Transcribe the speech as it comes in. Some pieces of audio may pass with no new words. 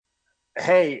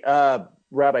Hey,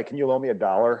 Rabbi, can you loan me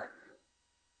 $1?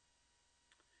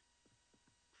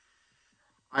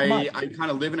 Come on. I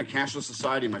kind of live in a cashless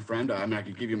society, my friend. I mean, I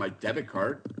could give you my debit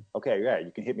card. Okay, yeah,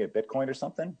 you can hit me a Bitcoin or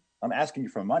something. I'm asking you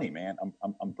for money, man.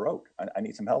 I'm broke. I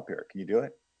need some help here. Can you do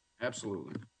it?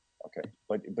 Absolutely. Okay,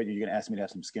 but you're gonna ask me to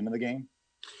have some skin in the game?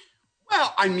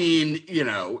 Well, I mean,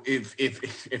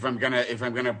 if I'm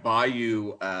gonna buy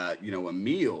you, a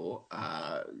meal,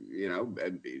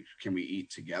 can we eat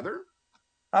together?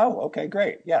 Oh, okay,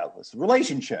 great. Yeah, it's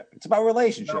relationship. It's about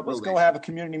relationship. About Let's go have a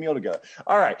community meal together.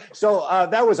 All right. So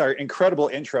that was our incredible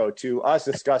intro to us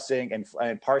discussing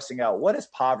and parsing out what is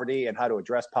poverty and how to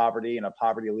address poverty and a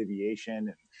poverty alleviation.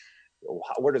 And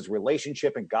what is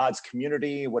relationship in God's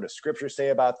community? What does Scripture say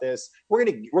about this? We're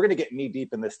gonna get knee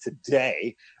deep in this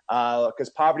today because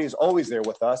poverty is always there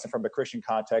with us, and from the Christian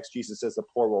context, Jesus says the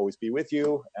poor will always be with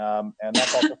you, and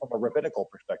that's also from a rabbinical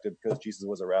perspective because Jesus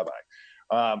was a rabbi.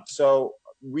 So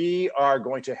we are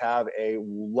going to have a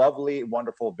lovely,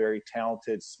 wonderful, very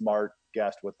talented, smart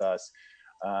guest with us.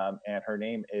 And her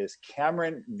name is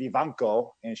Cameron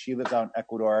Vivanco, and she lives out in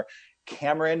Ecuador.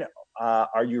 Cameron,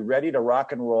 are you ready to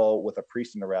rock and roll with a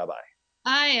priest and a rabbi?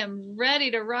 I am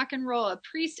ready to rock and roll, a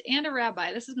priest and a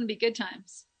rabbi. This is going to be good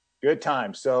times. Good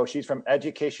times. So she's from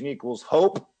Education Equals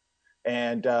Hope.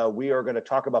 And we are going to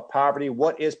talk about poverty.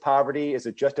 What is poverty? Is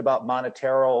it just about money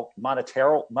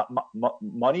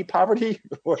poverty?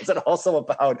 Or is it also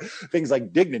about things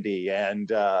like dignity and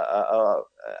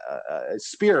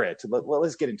spirit?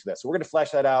 Let's get into this. So we're going to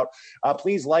flesh that out.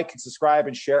 Please like and subscribe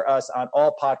and share us on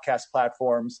all podcast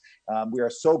platforms. We are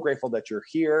so grateful that you're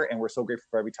here, and we're so grateful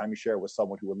for every time you share with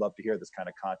someone who would love to hear this kind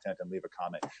of content and leave a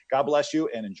comment. God bless you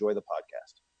and enjoy the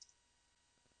podcast.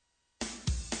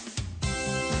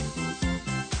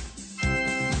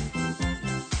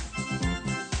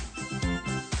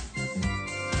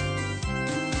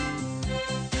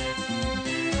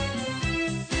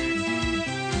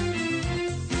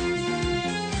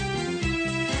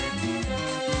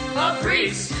 A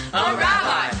priest, a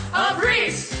rabbi, a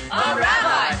priest, a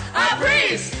rabbi, a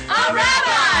priest, a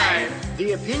rabbi!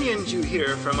 The opinions you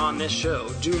hear from on this show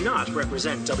do not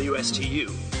represent WSTU,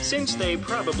 since they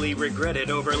probably regretted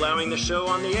over allowing the show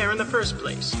on the air in the first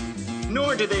place.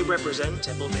 Nor do they represent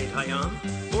Temple Beit Hayam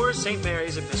or St.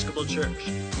 Mary's Episcopal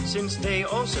Church, since they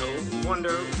also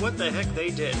wonder what the heck they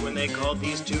did when they called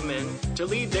these two men to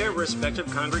lead their respective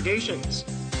congregations.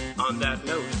 On that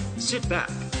note, sit back,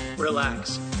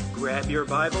 relax, grab your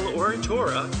Bible or a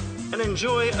Torah, and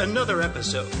enjoy another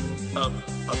episode of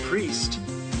A Priest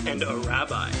and a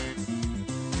Rabbi.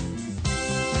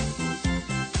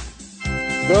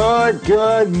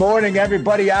 Good morning,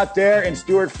 everybody out there in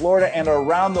Stuart, Florida, and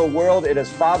around the world. It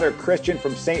is Father Christian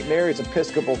from St. Mary's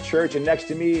Episcopal Church, and next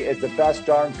to me is the best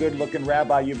darn good-looking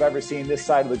rabbi you've ever seen this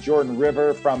side of the Jordan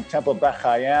River from Temple Beit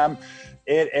Hayam.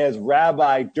 It is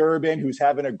Rabbi Durbin, who's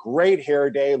having a great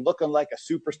hair day, looking like a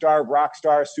superstar, rock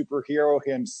star, superhero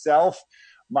himself.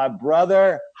 My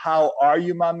brother, how are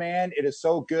you, my man? It is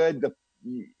so good.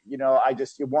 It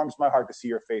warms my heart to see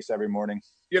your face every morning.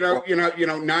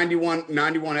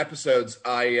 91 episodes.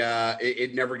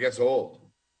 It never gets old.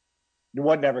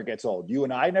 What never gets old? You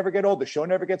and I never get old. The show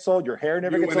never gets old. Your hair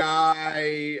never gets old.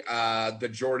 The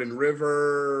Jordan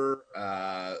River,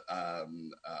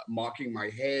 mocking my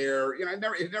hair.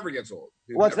 It never gets old.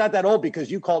 It's not that old because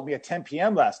you called me at 10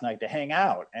 p.m. last night to hang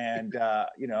out. And, I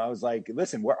was like,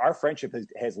 listen, our friendship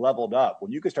has leveled up.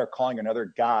 When you can start calling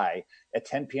another guy at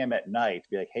 10 p.m. at night to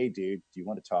be like, hey, dude, do you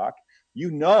want to talk?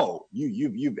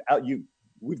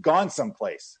 We've gone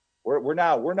someplace. We're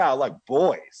now like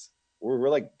boys.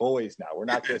 We're like boys now. We're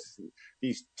not just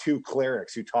these two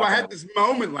clerics who talk. Well, I had this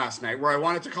moment last night where I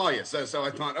wanted to call you. So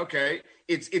I thought, okay,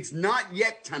 it's not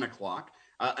yet 10 o'clock.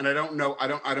 And I don't know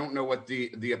what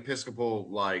the Episcopal,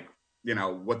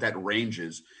 what that range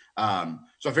is. So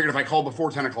I figured if I call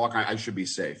before 10 o'clock, I should be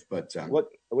safe. But what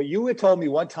you had told me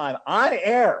one time on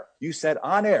air, you said,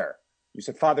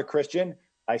 Father Christian,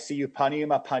 I see you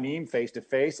panim face to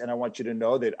face, and I want you to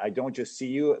know that I don't just see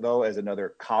you though as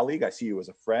another colleague. I see you as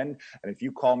a friend, and if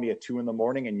you call me at 2 a.m.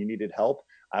 and you needed help,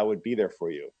 I would be there for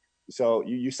you. So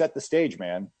you set the stage,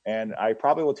 man, and I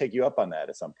probably will take you up on that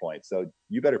at some point. So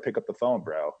you better pick up the phone,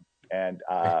 bro. And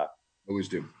always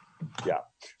do. Yeah.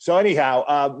 So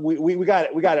anyhow, we got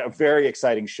a very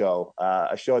exciting show,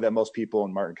 a show that most people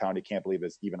in Martin County can't believe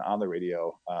is even on the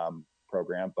radio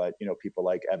program, but people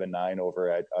like Evan Nine over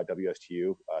at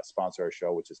WSTU sponsor our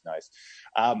show, which is nice.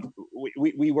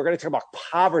 We were going to talk about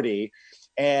poverty,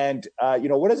 and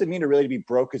what does it mean to really be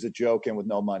broke as a joke and with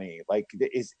no money? Like,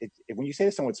 when you say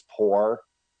that someone's poor,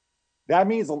 that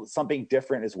means something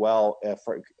different as well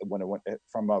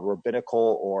from a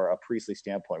rabbinical or a priestly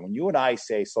standpoint. When you and I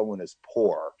say someone is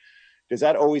poor, does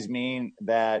that always mean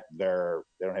that they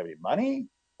don't have any money?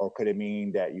 Or could it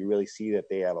mean that you really see that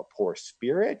they have a poor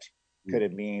spirit? Could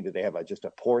it mean that they have just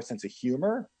a poor sense of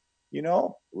humor?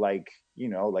 Like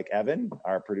Evan,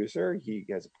 our producer, he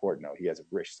has a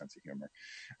rich sense of humor.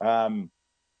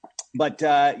 But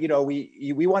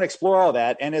we want to explore all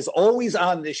that. And as always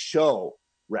on this show,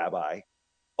 Rabbi,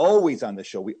 always on the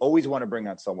show, we always want to bring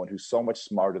on someone who's so much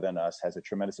smarter than us, has a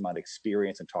tremendous amount of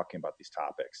experience in talking about these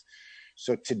topics.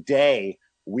 So today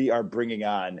we are bringing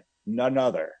on none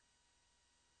other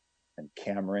than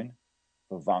Cameron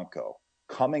Vivanco,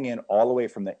 coming in all the way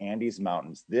from the Andes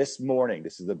Mountains this morning.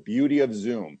 This is the beauty of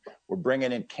Zoom. We're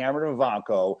bringing in Cameron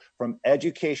Vivanco from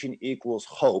Education Equals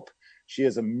Hope. She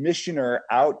is a missioner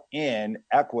out in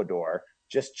Ecuador,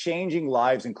 just changing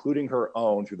lives, including her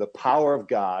own, through the power of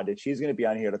God. And she's going to be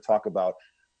on here to talk about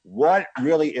what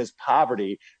really is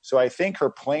poverty. So I think her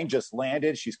plane just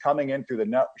landed. She's coming in through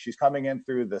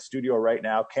the studio right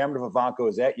now. Cameron Vivanco,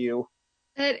 is that you?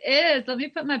 It is. Let me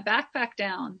put my backpack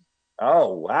down.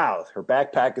 Oh, wow. Her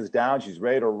backpack is down. She's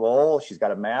ready to roll. She's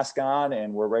got a mask on,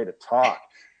 and we're ready to talk.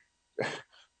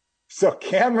 So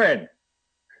Cameron.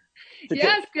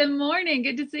 Yes, good morning.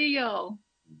 Good to see you.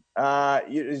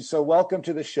 So welcome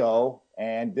to the show.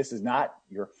 And this is not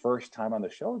your first time on the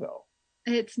show, though.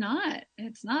 It's not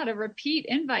a repeat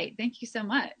invite. Thank you so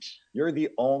much. You're the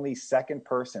only second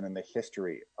person in the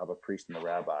history of a priest and a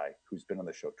rabbi who's been on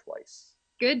the show twice.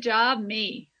 Good job,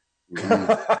 me.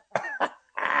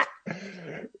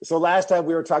 So last time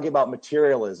we were talking about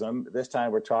materialism. This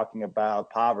time we're talking about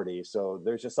poverty. So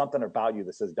there's just something about you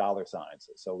that says dollar signs.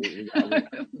 So we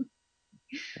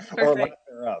or lack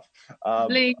thereof.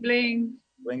 Bling, bling.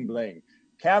 Bling, bling.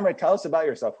 Cameron, tell us about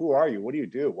yourself. Who are you? What do you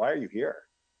do? Why are you here?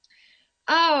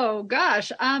 Oh,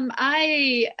 gosh.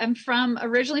 I am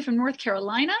originally from North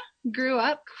Carolina, grew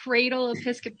up cradle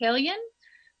Episcopalian,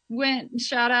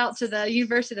 shout out to the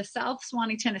University of the South,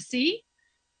 Swanee, Tennessee.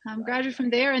 Graduated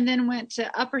from there and then went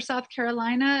to Upper South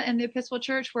Carolina in the Episcopal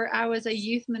Church, where I was a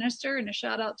youth minister, and a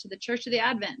shout out to the Church of the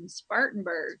Advent in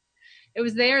Spartanburg. It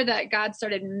was there that God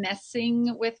started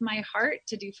messing with my heart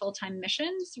to do full-time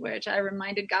missions, which I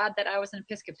reminded God that I was an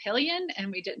Episcopalian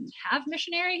and we didn't have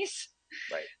missionaries.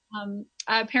 Right.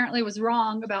 I apparently was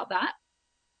wrong about that.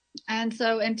 And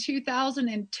so in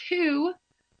 2002,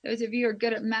 those of you who are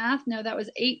good at math know that was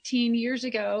 18 years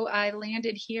ago, I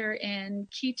landed here in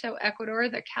Quito, Ecuador,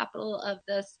 the capital of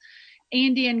this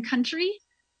Andean country,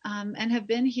 and have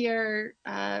been here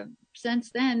since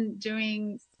then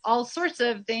doing all sorts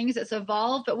of things. It's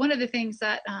evolved. But one of the things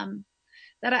that I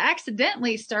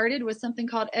accidentally started was something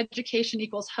called Education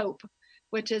Equals Hope,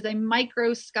 which is a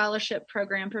micro scholarship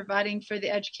program providing for the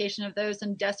education of those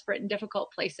in desperate and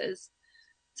difficult places.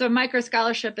 So a micro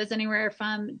scholarship is anywhere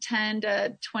from $10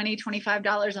 to $20,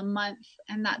 $25 a month.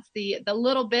 And that's the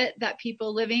little bit that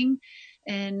people living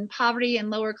in poverty and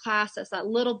lower class, that's that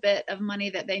little bit of money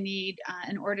that they need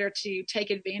in order to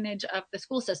take advantage of the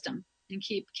school system and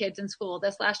keep kids in school.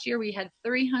 This last year, we had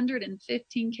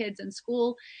 315 kids in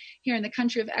school here in the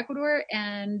country of Ecuador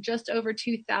and just over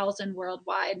 2,000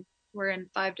 worldwide. We're in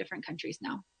 5 different countries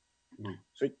now.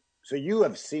 So you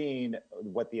have seen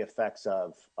what the effects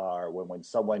of are when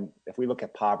someone, if we look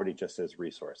at poverty just as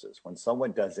resources, when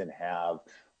someone doesn't have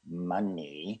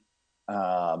money,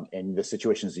 in the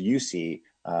situations that you see,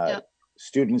 Yep.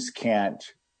 Students can't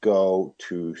go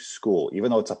to school,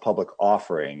 even though it's a public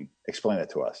offering. Explain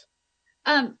that to us.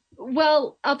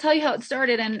 Well, I'll tell you how it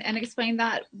started and explain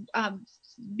that.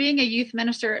 Being a youth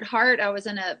minister at heart, I was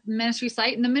in a ministry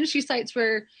site, and the ministry sites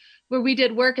where we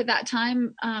did work at that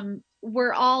time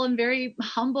were all in very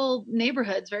humble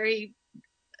neighborhoods, very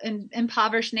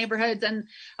impoverished neighborhoods. And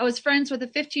I was friends with a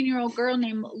 15-year-old girl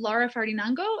named Laura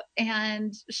Ferdinando,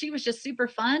 and she was just super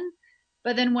fun.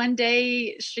 But then one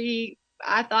day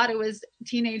I thought it was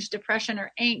teenage depression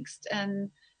or angst.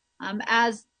 And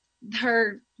as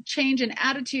her change in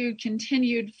attitude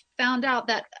continued, found out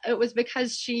that it was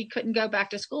because she couldn't go back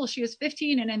to school. She was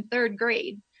 15 and in 3rd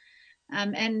grade.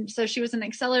 And so she was in an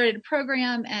accelerated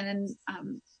program, and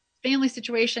family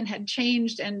situation had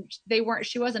changed, and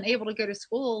she wasn't able to go to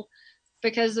school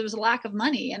because there was a lack of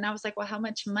money. And I was like, well, how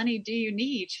much money do you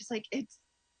need? She's like,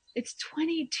 it's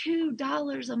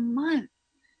 $22 a month.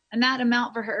 And that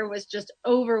amount for her was just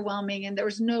overwhelming. And there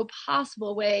was no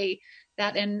possible way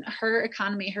that in her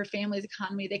economy, her family's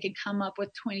economy, they could come up with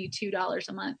 $22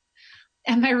 a month.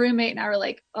 And my roommate and I were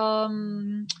like, I'll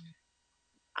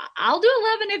do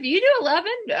 11 if you do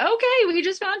 11. Okay, we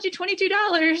just found you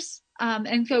 $22.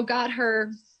 And so got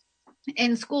her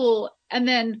in school, and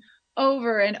then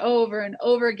over and over and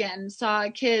over again saw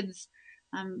kids,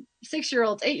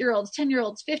 6-year-olds, 8-year-olds,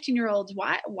 10-year-olds, 15-year-olds.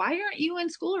 Why aren't you in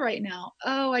school right now?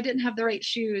 Oh, I didn't have the right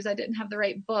shoes. I didn't have the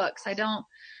right books.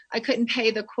 I couldn't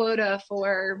pay the quota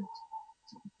for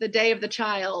the day of the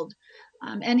child.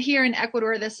 And here in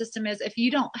Ecuador, the system is, if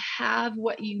you don't have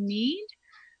what you need,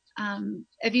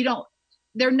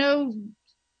 there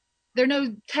are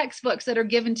no textbooks that are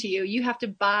given to you. You have to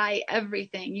buy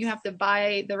everything. You have to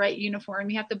buy the right uniform.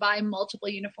 You have to buy multiple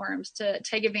uniforms to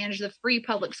take advantage of the free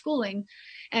public schooling.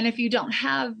 And if you don't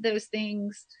have those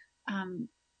things,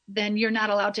 then you're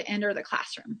not allowed to enter the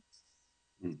classroom.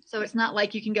 So it's not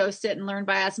like you can go sit and learn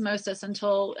by osmosis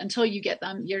until you get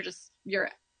them.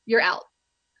 You're out.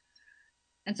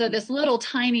 And so this little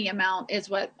tiny amount is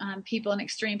what people in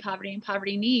extreme poverty and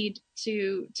poverty need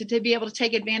to be able to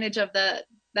take advantage of the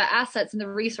assets and the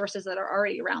resources that are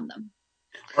already around them.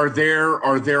 Are there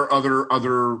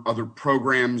other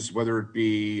programs, whether it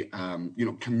be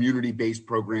community-based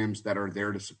programs that are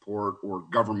there to support, or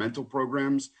governmental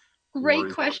programs?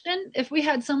 Great question. If we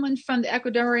had someone from the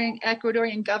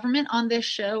Ecuadorian government on this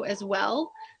show as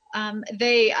well,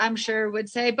 they, I'm sure, would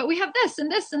say, but we have this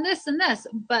and this and this and this.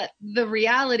 But the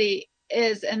reality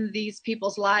is, in these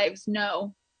people's lives,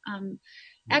 no.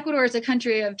 Ecuador is a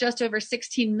country of just over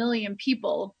 16 million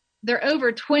people. There are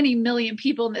over 20 million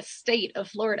people in the state of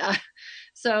Florida.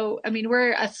 So, I mean,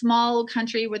 we're a small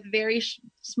country with very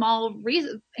small,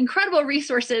 incredible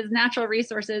resources, natural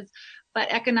resources, but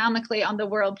economically on the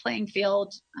world playing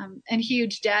field, and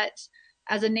huge debt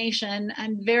as a nation,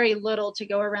 and very little to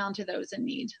go around to those in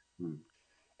need.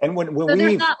 And when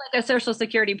there's not like a social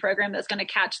security program that's going to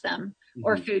catch them,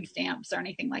 or food stamps or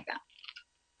anything like that.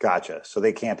 Gotcha. So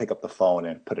they can't pick up the phone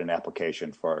and put an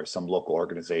application for some local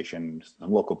organization,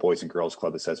 some local Boys and Girls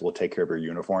Club that says, we'll take care of your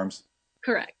uniforms?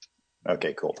 Correct.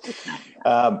 Okay, cool.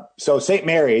 So St.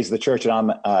 Mary's, the church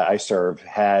that I serve,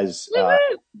 has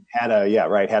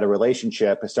started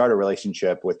a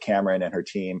relationship with Cameron and her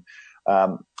team.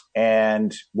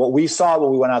 And what we saw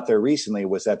when we went out there recently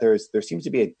was that there seems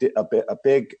to be a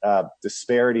big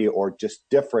disparity, or just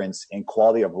difference in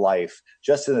quality of life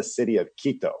just in the city of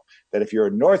Quito. That if you're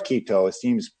in North Quito, it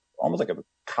seems almost like a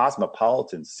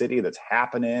cosmopolitan city that's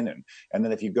happening. And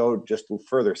then if you go just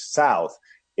further south,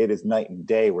 it is night and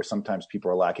day, where sometimes people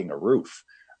are lacking a roof.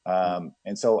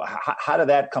 And so how did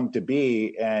that come to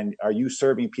be? And are you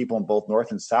serving people in both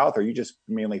North and South, or are you just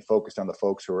mainly focused on the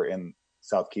folks who are in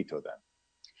South Quito then?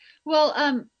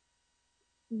 Well,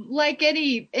 like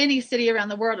any city around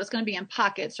the world, it's going to be in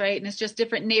pockets, right? And it's just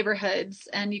different neighborhoods,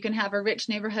 and you can have a rich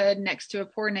neighborhood next to a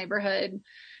poor neighborhood.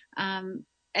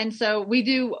 And so we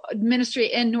do ministry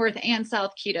in North and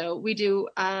South Quito. We do,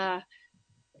 I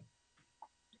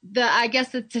guess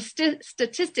the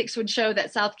statistics would show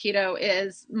that South Quito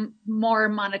is more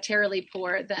monetarily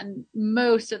poor than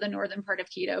most of the northern part of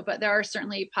Quito, but there are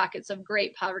certainly pockets of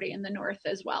great poverty in the north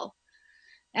as well.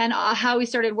 And how we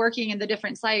started working in the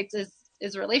different sites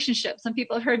is relationships. Some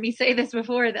people have heard me say this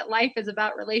before, that life is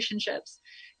about relationships.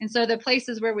 And so the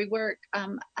places where we work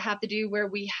have to do where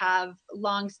we have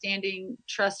longstanding,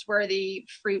 trustworthy,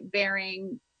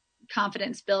 fruit-bearing,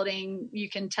 confidence-building, you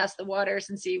can test the waters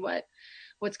and see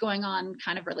what's going on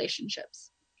kind of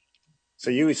relationships. So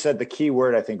you said the key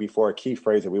word, I think, before, a key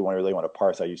phrase that we really want to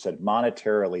parse out. You said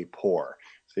monetarily poor.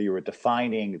 So you were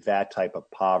defining that type of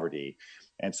poverty.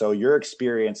 And so your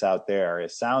experience out there,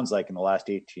 it sounds like in the last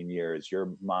 18 years,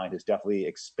 your mind has definitely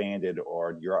expanded,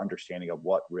 or your understanding of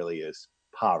what really is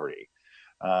poverty.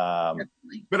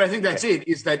 But I think that's it,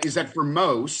 is that for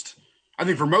most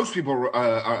people,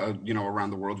 around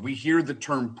the world, we hear the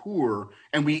term poor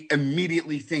and we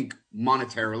immediately think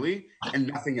monetarily and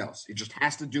nothing else. It just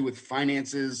has to do with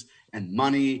finances and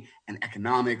money and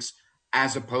economics,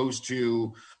 as opposed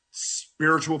to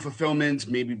spiritual fulfillment,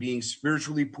 maybe being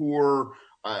spiritually poor,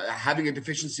 having a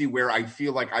deficiency where I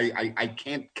feel like I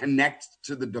can't connect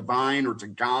to the divine or to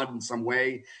God in some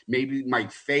way. Maybe my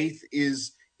faith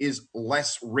is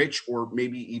less rich, or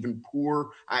maybe even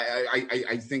poor.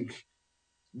 I think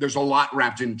there's a lot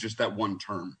wrapped in just that one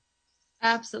term.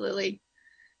 Absolutely.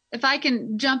 If I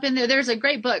can jump in there, there's a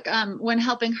great book, When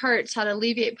Helping Hurts, How to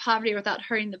Alleviate Poverty Without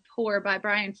Hurting the Poor, by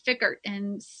Brian Fickert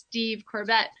and Steve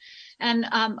Corbett. And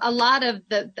a lot of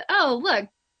look,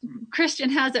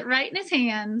 Christian has it right in his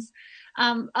hands.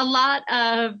 A lot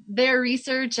of their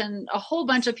research and a whole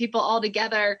bunch of people all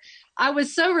together. I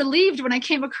was so relieved when I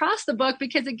came across the book,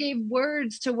 because it gave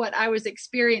words to what I was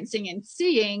experiencing and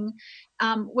seeing,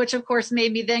 which of course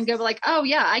made me then go like, oh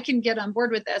yeah, I can get on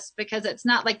board with this, because it's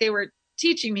not like they were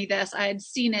teaching me this. I had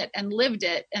seen it and lived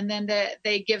it. And then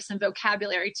they give some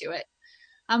vocabulary to it.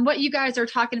 What you guys are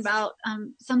talking about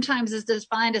sometimes is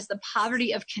defined as the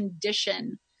poverty of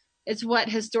condition. It's what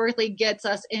historically gets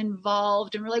us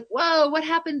involved, and we're like, whoa, what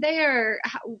happened there?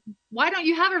 Why don't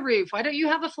you have a roof? Why don't you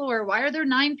have a floor? Why are there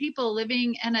 9 people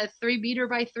living in a 3 meter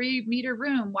by 3 meter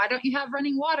room? Why don't you have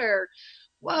running water?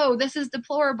 Whoa, this is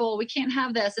deplorable. We can't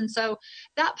have this. And so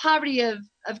that poverty of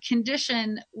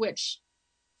condition, which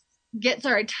gets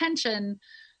our attention,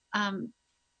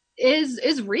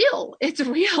 is real. It's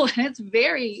real, and it's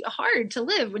very hard to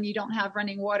live when you don't have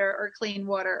running water or clean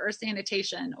water or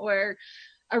sanitation or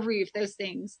a roof, those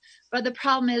things. But the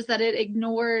problem is that it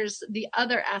ignores the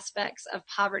other aspects of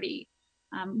poverty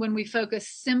when we focus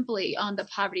simply on the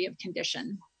poverty of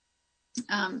condition.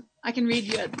 I can read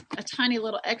you a tiny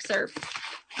little excerpt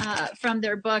from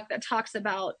their book that talks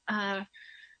about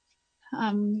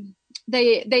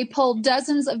they polled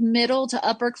dozens of middle to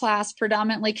upper class,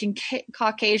 predominantly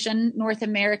Caucasian North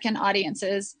American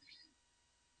audiences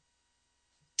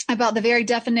about the very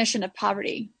definition of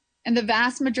poverty. In the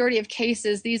vast majority of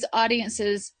cases, these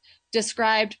audiences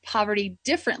described poverty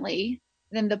differently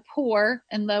than the poor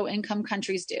and low-income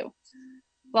countries do.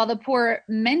 While the poor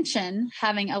mention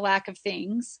having a lack of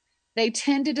things, they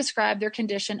tend to describe their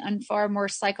condition in far more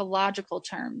psychological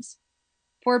terms.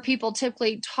 Poor people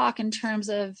typically talk in terms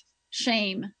of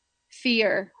shame,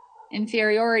 fear,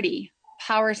 inferiority,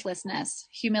 powerlessness,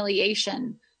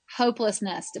 humiliation,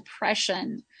 hopelessness,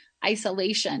 depression,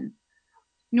 isolation.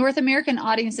 North American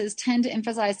audiences tend to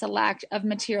emphasize the lack of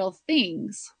material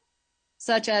things,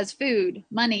 such as food,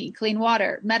 money, clean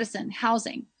water, medicine,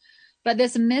 housing. But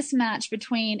this mismatch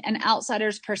between an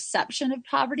outsider's perception of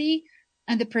poverty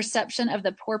and the perception of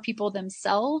the poor people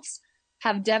themselves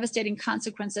have devastating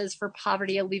consequences for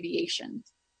poverty alleviation.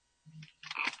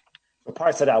 So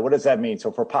parse it out. What does that mean?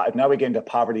 So now we get into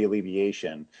poverty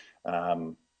alleviation.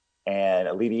 And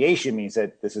alleviation means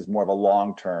that this is more of a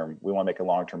long-term, we want to make a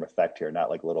long-term effect here, not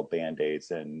like little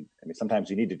Band-Aids. And I mean, sometimes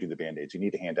you need to do the Band-Aids, you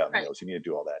need to hand out meals, you need to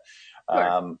do all that.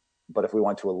 Sure. But if we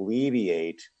want to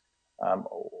alleviate,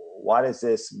 why does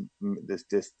this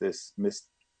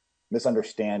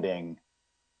misunderstanding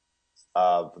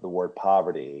of the word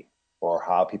poverty or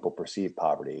how people perceive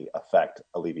poverty affect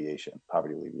alleviation,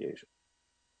 poverty alleviation?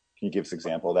 Can you give us an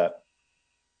example of that?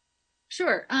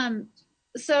 Sure.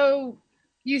 So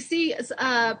you see,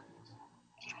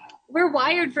 we're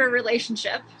wired for a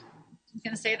relationship. I'm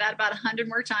going to say that about 100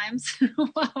 more times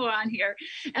while we're on here.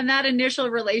 And that initial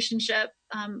relationship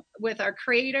with our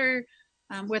Creator,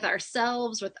 with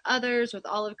ourselves, with others, with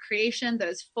all of creation,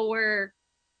 those 4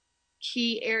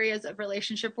 key areas of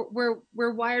relationship,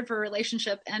 we're wired for a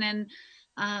relationship. And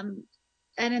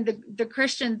in the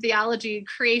Christian theology,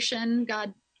 creation,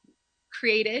 God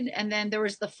created, and then there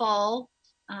was the fall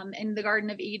in the Garden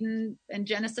of Eden in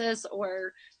Genesis,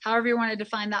 or however you want to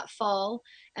define that fall.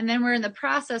 And then we're in the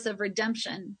process of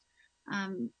redemption.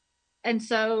 And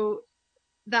so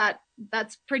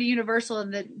that's pretty universal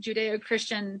in the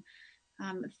Judeo-Christian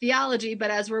theology.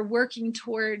 But as we're working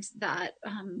towards that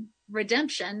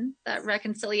redemption, that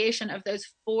reconciliation of those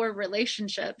 4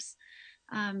 relationships,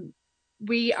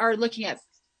 we are looking at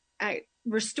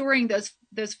restoring those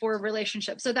 4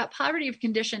 relationships. So that poverty of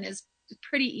condition is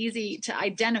pretty easy to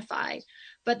identify,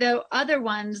 but the other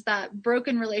ones, that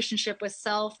broken relationship with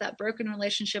self, that broken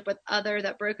relationship with other,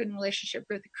 that broken relationship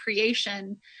with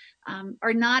creation,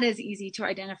 are not as easy to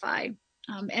identify.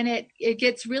 And it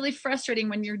gets really frustrating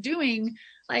when you're doing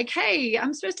like, hey,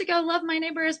 I'm supposed to go love my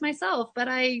neighbor as myself, but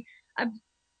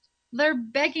they're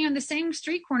begging on the same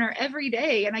street corner every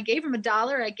day, and I gave him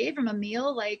 $1, I gave him a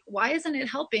meal. Like, why isn't it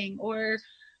helping? Or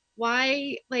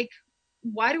why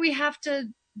do we have to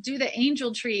do the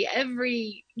angel tree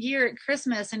every year at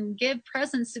Christmas and give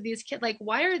presents to these kids? Like,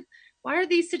 why are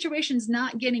these situations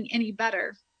not getting any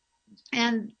better?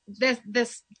 And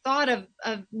this thought of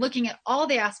looking at all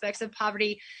the aspects of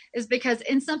poverty is because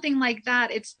in something like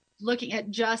that, it's looking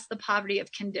at just the poverty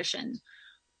of condition.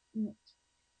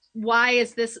 Why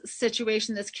is this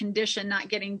situation, this condition not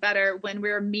getting better when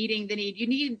we're meeting the need? You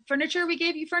need furniture, we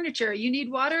gave you furniture. You need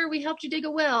water, we helped you dig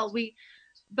a well.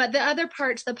 But the other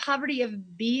parts, the poverty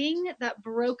of being, that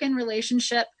broken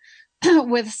relationship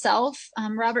with self,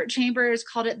 Robert Chambers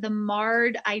called it the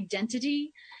marred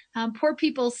identity. Poor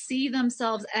people see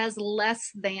themselves as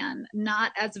less than,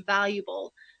 not as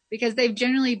valuable, because they've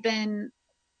generally been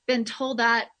told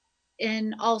that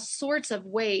in all sorts of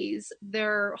ways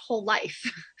their whole life.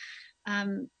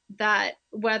 That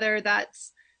whether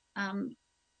that's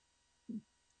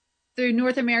through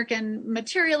North American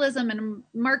materialism and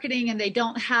marketing, and they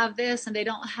don't have this and they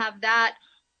don't have that,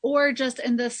 or just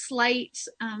in the slight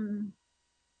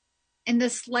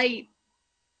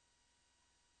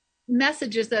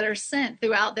messages that are sent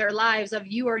throughout their lives of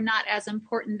you are not as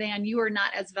important than, you are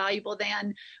not as valuable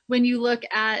than. When you look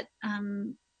at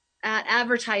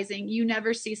advertising, you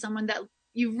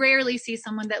rarely see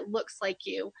someone that looks like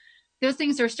you. Those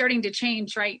things are starting to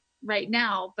change right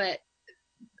now, but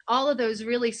all of those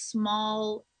really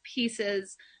small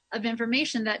pieces of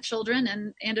information that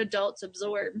children and adults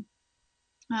absorb.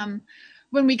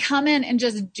 When we come in and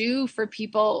just do for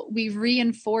people, we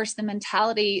reinforce the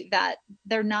mentality that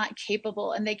they're not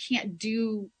capable and they can't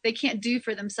do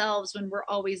for themselves when we're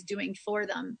always doing for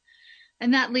them.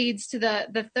 And that leads to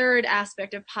the third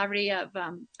aspect of poverty, of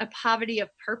a poverty of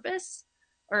purpose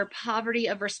or a poverty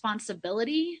of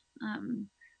responsibility.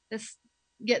 This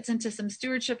gets into some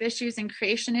stewardship issues and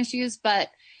creation issues, but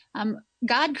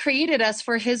God created us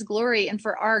for his glory and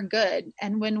for our good.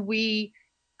 And when we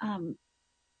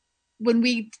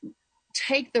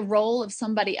take the role of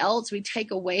somebody else, we take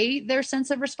away their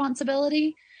sense of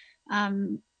responsibility,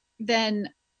 then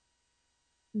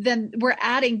we're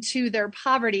adding to their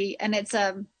poverty. And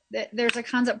there's a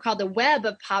concept called the web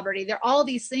of poverty. There are all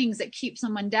these things that keep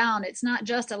someone down. It's not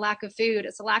just a lack of food.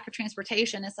 It's a lack of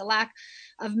transportation. It's a lack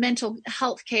of mental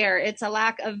health care. It's a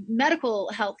lack of medical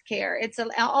health care. It's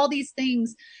all these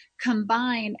things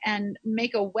combine and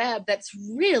make a web that's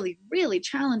really, really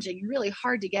challenging, really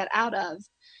hard to get out of.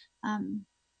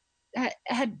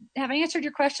 Have I answered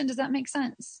your question? Does that make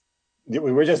sense?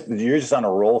 You're just on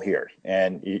a roll here,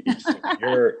 and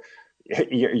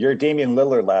you're Damian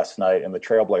Lillard last night in the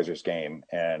Trailblazers game,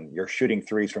 and you're shooting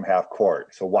threes from half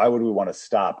court. So why would we want to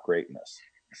stop greatness?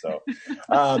 So,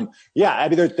 yeah, I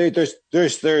mean,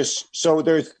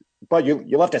 but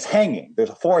you left us hanging. There's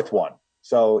a fourth one.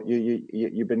 So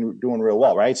you've been doing real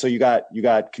well, right? So you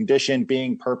got condition,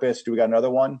 being, purpose. Do we got another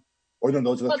one? Or no,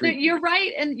 those are the three. You're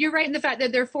right, and you're right in the fact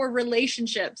that there are 4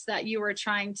 relationships that you were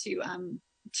trying to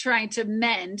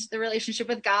mend: the relationship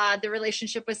with God, the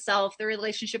relationship with self, the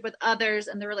relationship with others,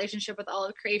 and the relationship with all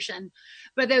of creation.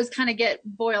 But those kind of get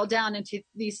boiled down into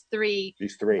these three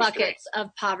buckets of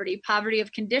poverty: poverty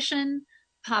of condition,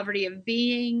 poverty of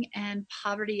being, and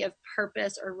poverty of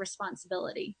purpose or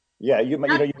responsibility. Yeah, you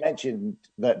mentioned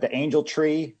the angel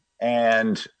tree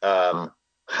and how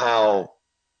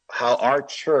our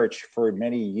church for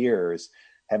many years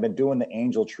have been doing the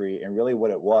angel tree, and really what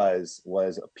it was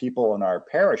people in our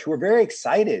parish who were very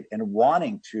excited and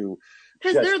wanting to,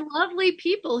 because they're lovely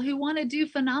people who want to do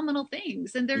phenomenal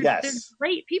things, and they're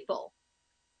great people.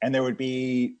 And there would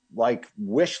be like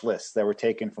wish lists that were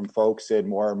taken from folks in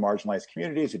more marginalized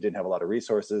communities who didn't have a lot of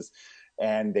resources,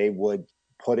 and they would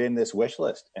put in this wish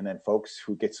list, and then folks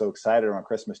who get so excited around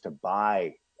Christmas to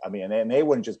buy, and they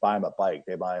wouldn't just buy them a bike,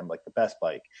 they buy them like the best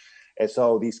bike. And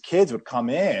so these kids would come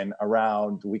in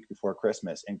around the week before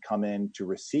Christmas and come in to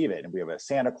receive it. And we have a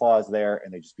Santa Claus there,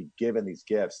 and they just be given these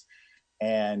gifts.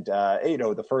 And,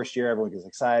 the first year, everyone gets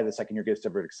excited. The second year gets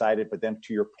everyone excited. But then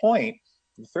to your point,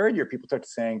 the third year, people start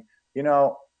saying,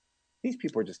 these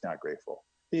people are just not grateful.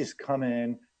 They just come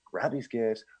in, grab these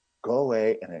gifts, go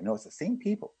away. And they know it's the same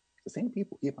people. The same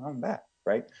people keep on back,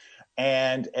 right?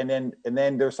 And then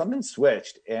there's something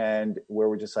switched, and where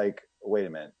we're just like, wait a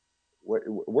minute.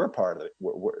 We're part of it.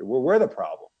 We're the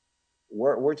problem.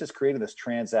 We're just creating this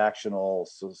transactional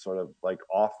sort of like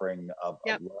offering of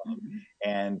love,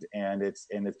 and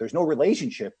there's no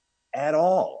relationship at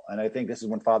all. And I think this is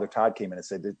when Father Todd came in and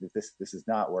said this is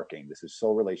not working. This is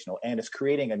so relational, and it's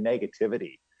creating a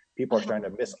negativity. People are trying to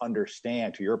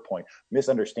misunderstand, to your point,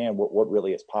 what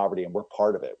really is poverty, and we're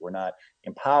part of it. We're not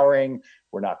empowering.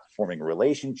 We're not forming a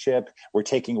relationship. We're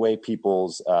taking away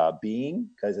people's being,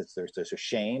 because there's a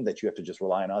shame that you have to just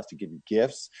rely on us to give you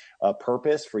gifts,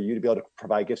 purpose for you to be able to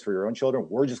provide gifts for your own children.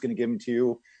 We're just going to give them to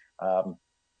you. And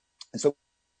so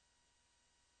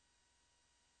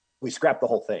we scrapped the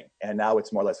whole thing, and now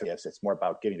it's more or less, it's more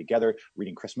about getting together,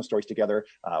 reading Christmas stories together.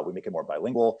 We make it more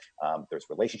bilingual. There's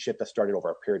a relationship that started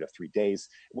over a period of 3 days.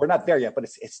 We're not there yet, but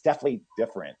it's definitely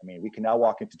different. I mean, we can now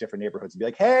walk into different neighborhoods and be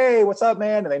like, hey, what's up,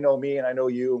 man? And they know me and I know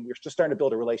you. And we're just starting to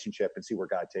build a relationship and see where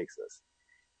God takes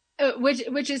us.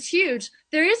 Which is huge.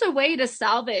 There is a way to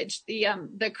salvage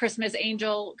the Christmas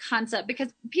angel concept,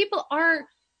 because people are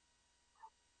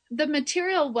the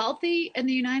material wealthy in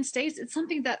the United States. It's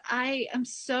something that I am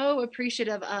so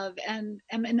appreciative of and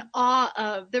am in awe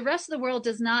of. The rest of the world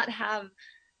does not have.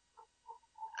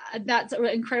 That's an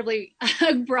incredibly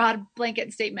broad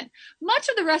blanket statement. Much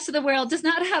of the rest of the world does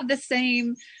not have the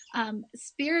same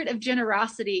spirit of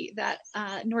generosity that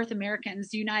North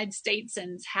Americans, United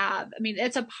Statesans have. I mean,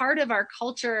 it's a part of our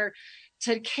culture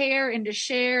to care and to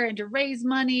share and to raise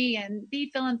money and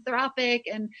be philanthropic,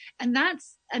 and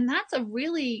that's a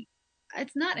really,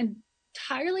 it's not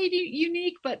entirely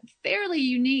unique, but fairly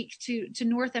unique to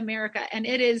North America. And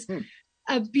it is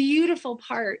a beautiful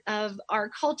part of our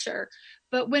culture.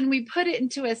 But when we put it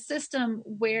into a system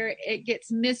where it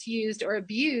gets misused or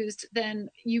abused, then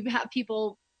you have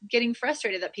people getting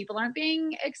frustrated that people aren't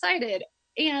being excited.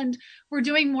 And we're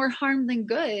doing more harm than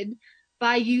good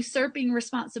by usurping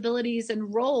responsibilities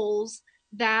and roles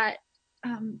that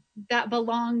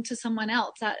belong to someone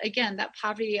else. That, again, that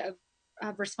poverty of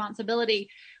responsibility.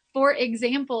 For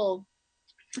example,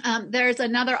 there's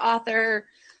another author,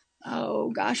 oh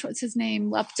gosh, what's his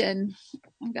name? Lupton.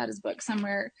 I've got his book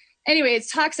somewhere. Anyway,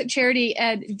 it's Toxic Charity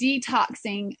and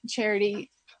Detoxing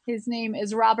Charity. His name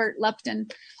is Robert Lupton.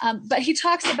 But he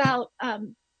talks about,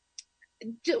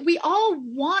 we all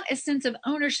want a sense of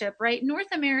ownership, right?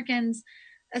 North Americans,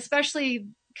 especially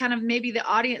kind of maybe the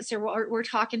audience here we're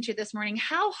talking to this morning,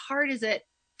 how hard is it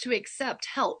to accept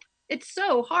help? It's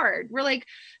so hard. We're like,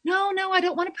 no, I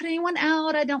don't want to put anyone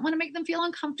out. I don't want to make them feel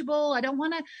uncomfortable. No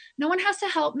one has to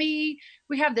help me.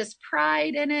 We have this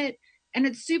pride in it, and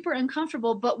it's super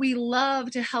uncomfortable, but we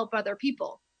love to help other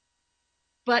people.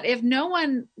 But if no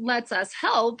one lets us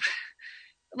help,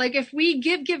 like if we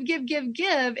give,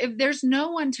 if there's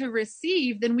no one to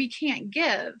receive, then we can't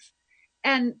give.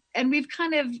 And we've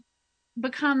kind of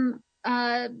become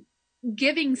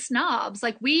giving snobs.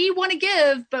 Like, we want to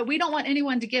give, but we don't want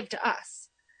anyone to give to us.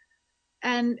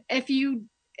 And if you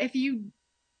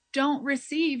don't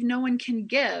receive, no one can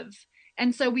give.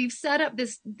 And so we've set up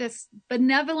this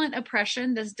benevolent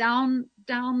oppression, this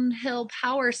downhill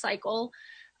power cycle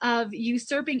of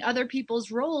usurping other people's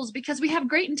roles because we have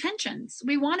great intentions.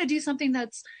 We want to do something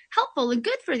that's helpful and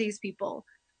good for these people.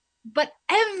 But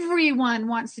everyone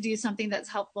wants to do something that's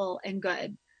helpful and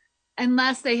good,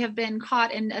 unless they have been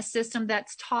caught in a system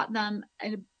that's taught them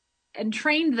and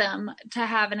trained them to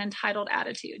have an entitled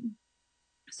attitude.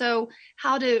 So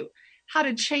how to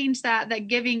change that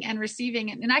giving and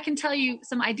receiving. And I can tell you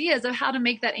some ideas of how to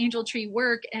make that angel tree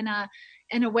work in a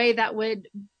way that would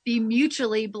be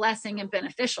mutually blessing and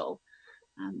beneficial,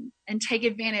 and take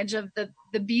advantage of the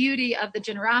beauty of the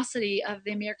generosity of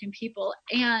the American people,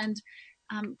 and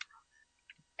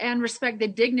respect the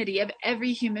dignity of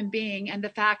every human being, and the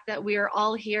fact that we are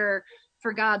all here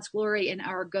for God's glory and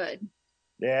our good.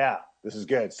 Yeah, this is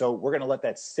good. So we're going to let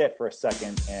that sit for a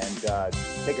second and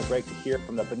take a break to hear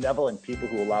from the benevolent people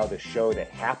who allow this show to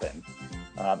happen.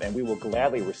 And we will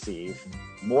gladly receive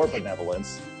more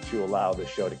benevolence to allow this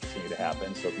show to continue to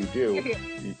happen. So if you do,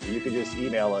 you can just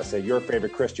email us at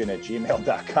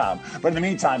yourfavoritechristian@gmail.com. But in the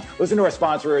meantime, listen to our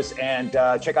sponsors and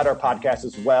check out our podcast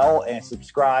as well and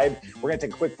subscribe. We're going to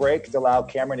take a quick break to allow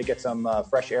Cameron to get some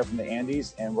fresh air from the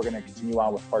Andes. And we're going to continue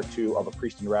on with part 2 of A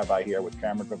Priest and Rabbi here with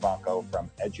Cameron Vivanco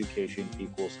from Education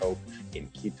Equals Hope in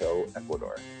Quito,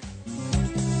 Ecuador.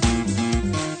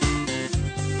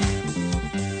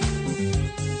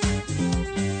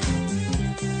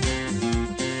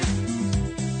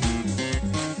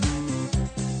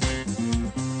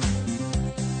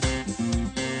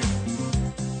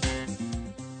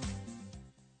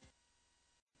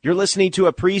 You're listening to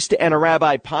A Priest and a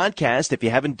Rabbi podcast. If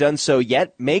you haven't done so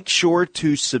yet, make sure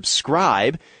to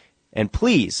subscribe. And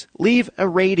please leave a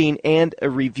rating and a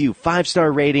review,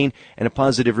 5-star rating and a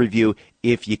positive review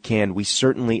if you can. We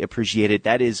certainly appreciate it.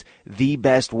 That is the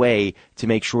best way to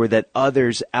make sure that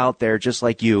others out there just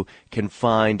like you can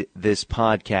find this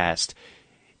podcast.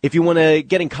 If you want to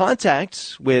get in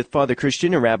contact with Father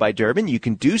Christian and Rabbi Durbin, you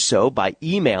can do so by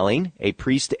emailing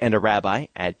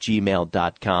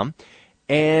apriestandarabbি@gmail.com.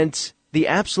 And the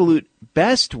absolute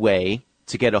best way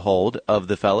to get a hold of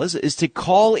the fellas is to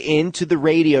call in to the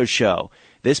radio show.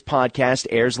 This podcast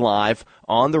airs live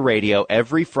on the radio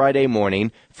every Friday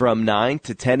morning from 9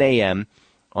 to 10 a.m.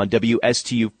 on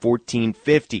WSTU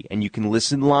 1450. And you can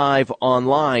listen live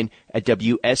online at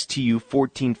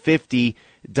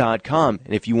WSTU1450.com.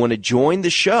 And if you want to join the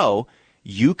show,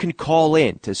 you can call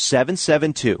in to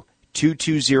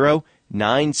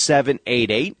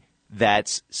 772-220-9788.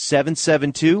 That's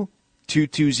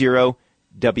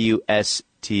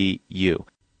 772-220-WSTU.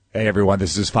 Hey, everyone.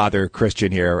 This is Father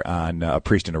Christian here on A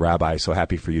Priest and a Rabbi. So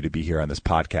happy for you to be here on this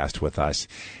podcast with us.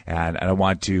 And I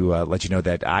want to let you know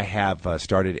that I have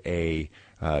started a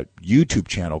YouTube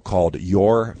channel called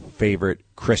Your Favorite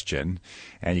Christian,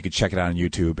 and you can check it out on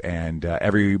YouTube. And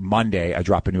every Monday I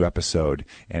drop a new episode,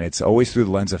 and it's always through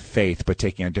the lens of faith, but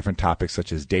taking on different topics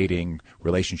such as dating,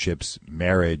 relationships,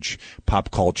 marriage,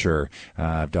 pop culture.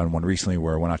 I've done one recently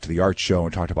where I went out to the art show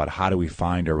and talked about how do we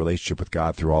find our relationship with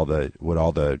God through what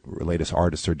all the latest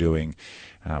artists are doing.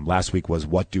 Last week was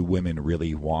what do women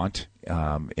really want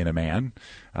in a man,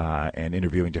 and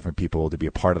interviewing different people to be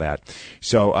a part of that.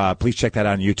 So please check that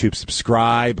out on YouTube.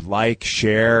 Subscribe, like,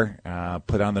 share,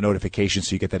 put on the notifications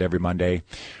so you get that every Monday.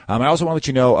 I also want to let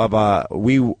you know of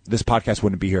this podcast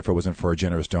wouldn't be here if it wasn't for a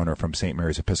generous donor from St.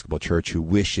 Mary's Episcopal Church who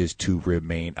wishes to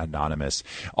remain anonymous.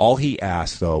 All he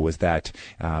asked, though, was that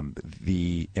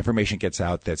the information gets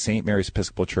out that St. Mary's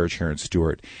Episcopal Church here in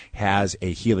Stewart has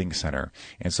a healing center.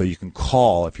 And so you can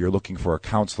call if you're looking for a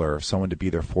counselor, someone to be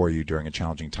there for you during a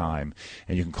challenging time.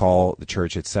 And you can call the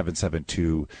church at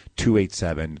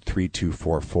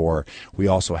 772-287-3244. We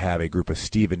also have a group of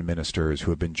Stephen ministers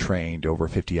who have been trained over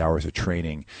 50 hours of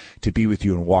training to be with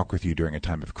you and walk with you during a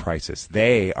time of crisis.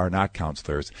 They are not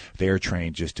counselors. They are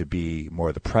trained just to be more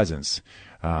of the presence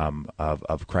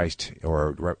of Christ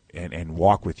and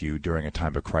walk with you during a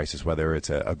time of crisis, whether it's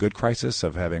a good crisis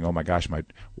of having, oh my gosh, my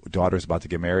daughter's about to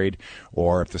get married,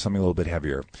 or if there's something a little bit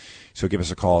heavier. So give us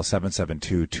a call,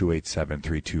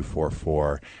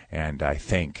 772-287-3244, and I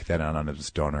thank that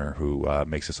anonymous donor who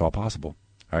makes this all possible.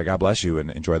 All right, God bless you, and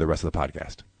enjoy the rest of the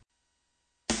podcast.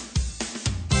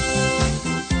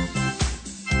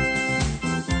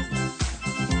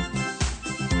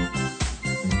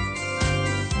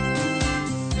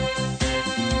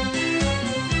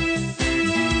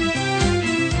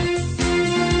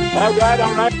 All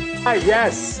right.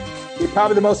 Yes.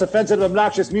 Probably the most offensive,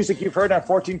 obnoxious music you've heard on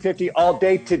 1450 all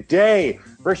day today.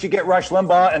 First you get Rush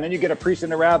Limbaugh, and then you get a priest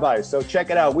and a rabbi. So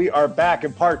check it out. We are back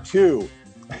in part 2.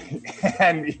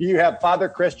 And you have Father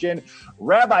Christian,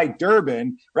 Rabbi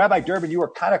Durbin. Rabbi Durbin, you were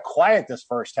kind of quiet this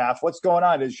first half. What's going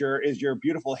on? Is your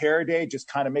beautiful hair day just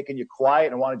kind of making you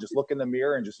quiet and want to just look in the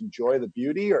mirror and just enjoy the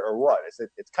beauty, or what?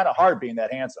 It's kind of hard being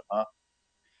that handsome, huh?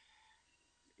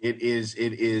 It is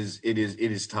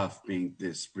tough being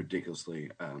this ridiculously.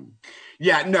 I'm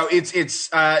just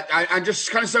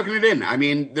kind of soaking it in. I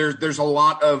mean, there's a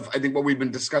lot of, I think what we've been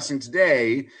discussing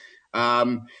today,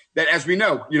 that, as we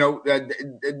know,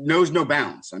 knows no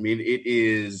bounds. I mean, it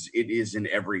is in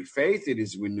every faith. It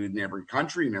is in every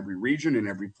country, in every region, in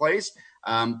every place,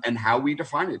 and how we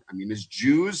define it. I mean, as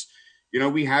Jews,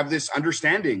 we have this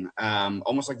understanding,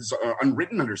 almost like this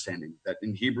unwritten understanding that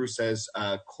in Hebrew says,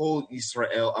 Kol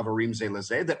Yisrael Avarim Ze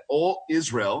Lezeh, that all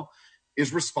Israel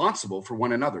is responsible for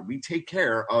one another. We take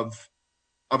care of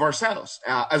ourselves,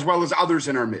 as well as others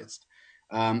in our midst.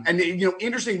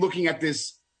 Interesting looking at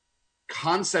this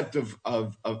concept of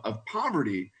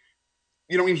poverty.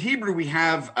 In Hebrew, we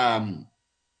have a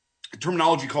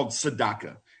terminology called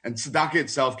tzedakah, and tzedakah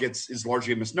itself is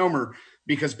largely a misnomer,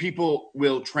 because people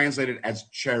will translate it as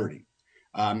charity.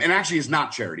 And actually it's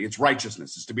not charity, it's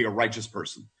righteousness. It's to be a righteous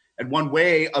person. And one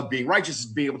way of being righteous is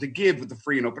to be able to give with a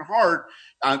free and open heart,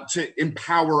 to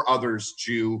empower others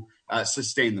to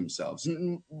sustain themselves.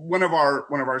 And one of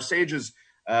our sages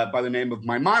by the name of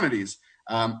Maimonides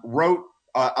wrote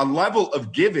a level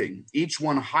of giving, each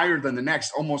one higher than the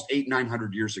next, almost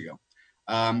 800-900 years ago.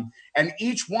 And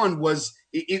each one was,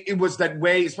 it was that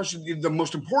way, especially the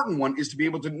most important one is to be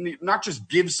able to not just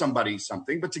give somebody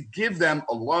something, but to give them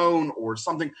a loan or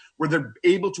something where they're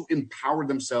able to empower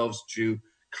themselves to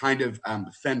kind of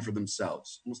fend for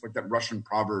themselves. Almost like that Russian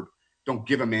proverb, don't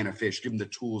give a man a fish, give him the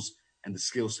tools and the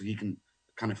skills so he can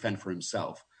kind of fend for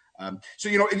himself.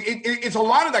 It's a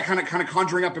lot of that kind of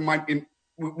conjuring up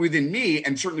within me,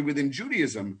 and certainly within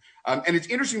Judaism. And it's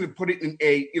interesting to put it in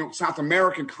a South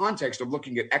American context of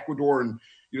looking at Ecuador and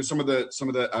some of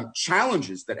the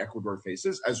challenges that Ecuador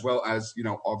faces, as well as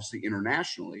obviously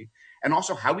internationally, and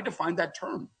also how we define that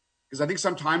term. Because I think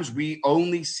sometimes we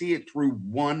only see it through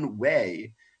one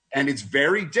way, and it's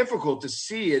very difficult to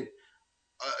see it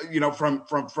from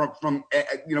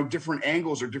different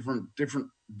angles or different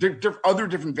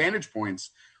vantage points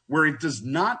where it does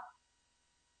not,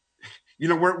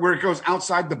 where it goes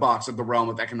outside the box of the realm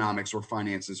of economics or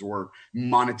finances or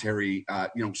monetary,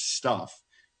 stuff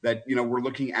that, we're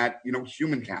looking at,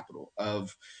 human capital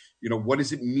of, what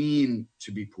does it mean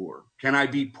to be poor? Can I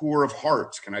be poor of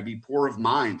heart? Can I be poor of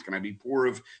mind? Can I be poor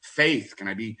of faith? Can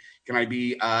I be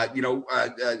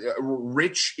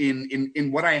rich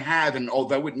in what I have? And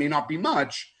although it may not be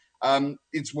much,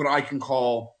 it's what I can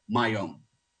call my own.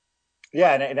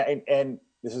 Yeah. And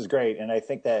this is great. And I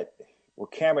think that where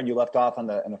Cameron, you left off in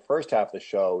the first half of the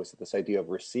show, is this idea of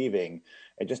receiving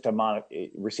and just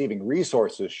receiving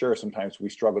resources. Sure, sometimes we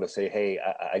struggle to say, "Hey,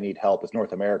 I need help." As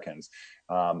North Americans,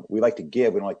 we like to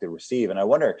give, we don't like to receive. And I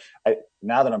wonder,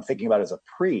 now that I'm thinking about it as a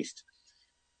priest,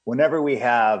 whenever we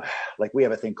have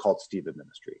a thing called Stephen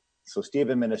Ministry. So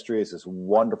Stephen Ministry is this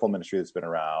wonderful ministry that's been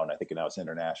around. I think now it's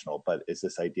international, but it's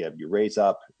this idea of you raise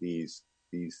up these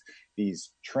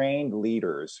trained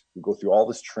leaders who go through all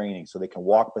this training so they can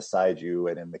walk beside you,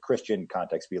 and in the Christian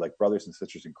context be like brothers and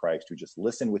sisters in Christ who just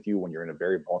listen with you when you're in a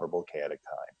very vulnerable, chaotic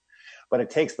time. But it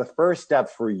takes the first step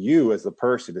for you as the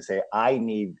person to say, I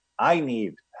need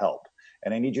help,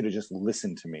 and I need you to just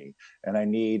listen to me, and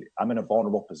I'm in a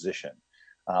vulnerable position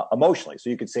emotionally. So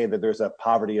you could say that there's a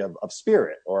poverty of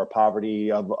spirit, or a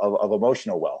poverty of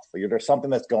emotional wealth. There's something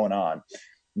that's going on.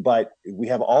 But we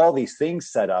have all these things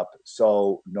set up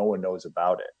so no one knows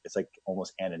about it. It's like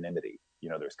almost anonymity.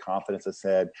 There's confidence that's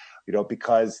said,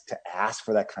 because to ask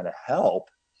for that kind of help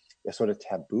is sort of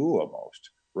taboo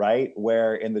almost, right?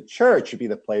 Where in the church should be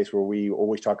the place where we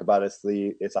always talk about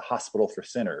it's a hospital for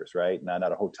sinners, right? Not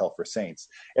a hotel for saints.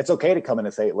 It's okay to come in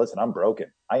and say, listen, I'm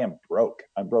broken. I am broke.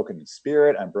 I'm broken in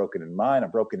spirit. I'm broken in mind.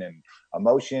 I'm broken in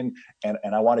emotion. And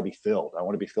I want to be filled. I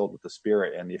want to be filled with the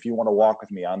Spirit. And if you want to walk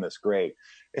with me on this, great.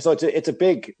 And so it's a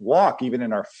big walk, even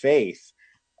in our faith,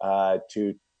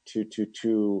 to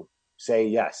say,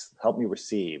 yes, help me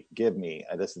receive, give me,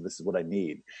 this is what I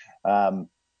need.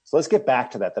 So let's get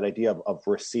back to that idea of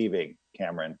receiving,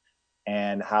 Cameron,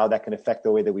 and how that can affect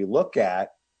the way that we look at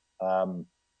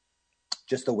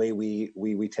just the way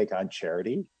we take on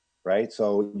charity, right?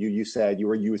 So you said you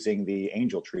were using the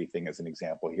angel tree thing as an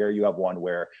example. Here you have one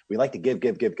where we like to give,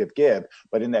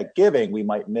 but in that giving, we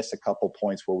might miss a couple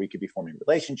points where we could be forming a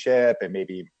relationship and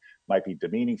maybe might be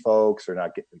demeaning folks or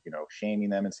not shaming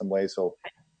them in some ways. So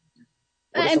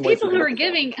and people who are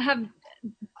giving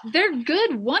they're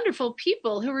good, wonderful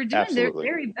people who are doing their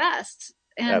very best.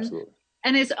 And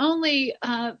it's only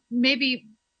maybe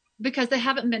because they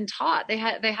haven't been taught. They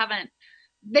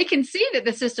can see that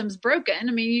the system's broken.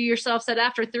 I mean, you yourself said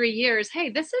after 3 years, hey,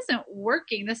 this isn't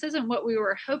working. This isn't what we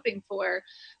were hoping for.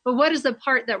 But what is the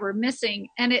part that we're missing?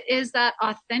 And it is that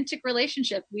authentic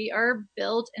relationship. We are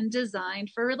built and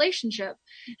designed for relationship,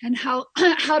 and how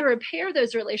to repair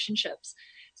those relationships.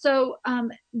 So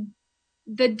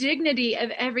the dignity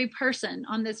of every person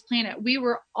on this planet, we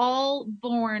were all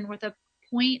born with a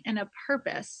point and a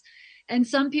purpose. And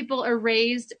some people are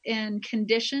raised in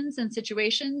conditions and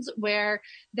situations where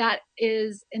that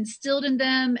is instilled in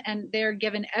them, and they're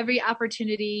given every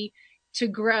opportunity to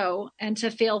grow and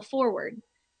to fail forward.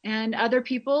 And other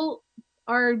people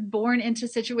are born into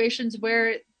situations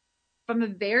where from a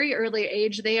very early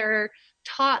age, they are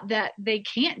taught that they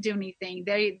can't do anything.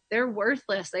 They're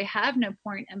worthless. They have no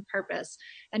point and purpose.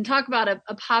 And talk about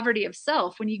a poverty of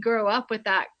self. When you grow up with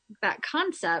that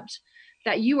concept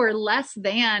that you are less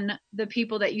than the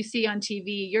people that you see on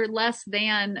TV, you're less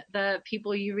than the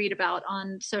people you read about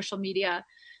on social media,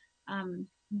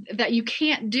 that you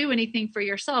can't do anything for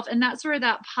yourself. And that's where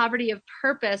that poverty of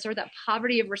purpose or that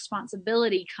poverty of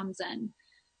responsibility comes in.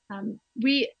 I'm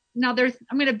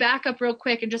going to back up real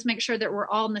quick and just make sure that we're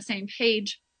all on the same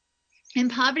page. In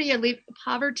poverty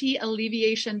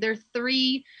alleviation, there are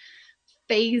 3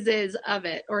 phases of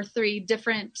it, or 3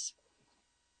 different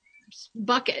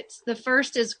buckets. The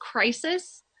first is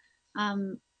crisis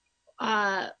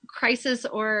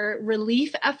or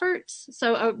relief efforts.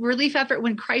 So a relief effort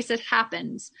when crisis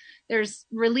happens. There's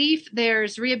relief,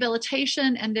 there's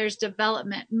rehabilitation, and there's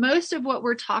development. Most of what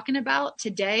we're talking about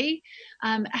today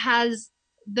has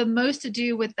the most to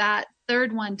do with that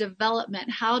third one, development.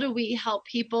 How do we help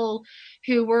people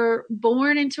who were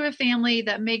born into a family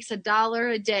that makes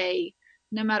 $1 a day,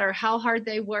 no matter how hard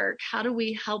they work? How do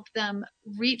we help them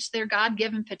reach their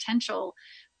God-given potential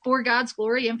for God's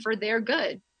glory and for their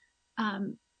good?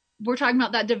 We're talking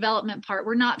about that development part.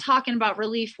 We're not talking about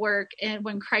relief work and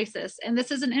when crisis. And this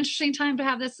is an interesting time to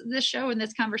have this show and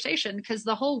this conversation, because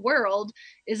the whole world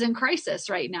is in crisis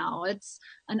right now. It's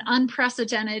an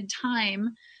unprecedented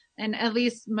time, and at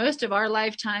least most of our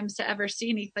lifetimes to ever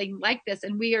see anything like this.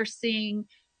 And we are seeing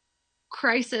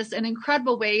crisis in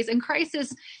incredible ways. And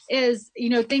crisis is,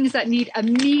 things that need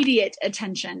immediate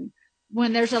attention.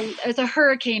 When it's a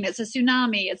hurricane, it's a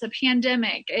tsunami, it's a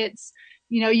pandemic, it's,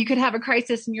 you could have a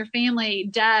crisis in your family,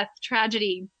 death,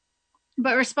 tragedy.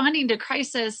 But responding to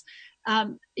crisis,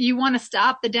 you want to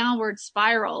stop the downward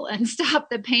spiral and stop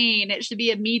the pain. It should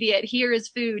be immediate. Here is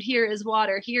food. Here is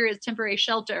water. Here is temporary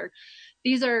shelter.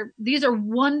 These are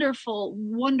wonderful,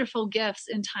 wonderful gifts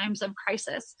in times of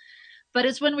crisis. But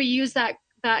it's when we use that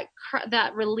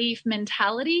relief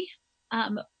mentality,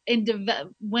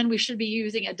 when we should be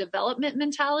using a development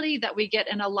mentality, that we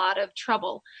get in a lot of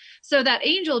trouble. So that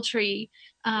angel tree,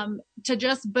 to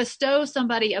just bestow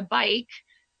somebody a bike,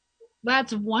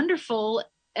 that's wonderful,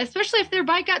 especially if their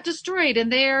bike got destroyed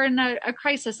and they're in a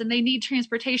crisis and they need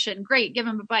transportation. Great, give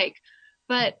them a bike.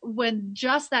 But when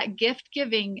just that gift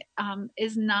giving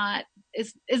is not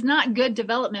good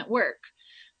development work.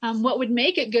 What would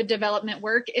make it good development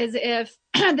work is if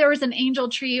there was an angel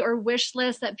tree or wish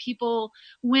list that people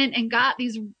went and got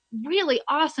these really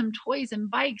awesome toys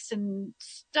and bikes and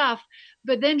stuff,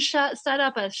 but then set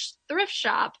up a thrift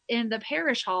shop in the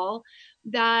parish hall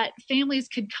that families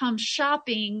could come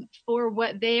shopping for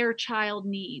what their child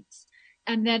needs.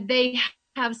 And that they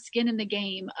have skin in the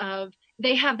game of,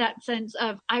 they have that sense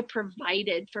of, I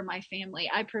provided for my family,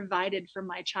 I provided for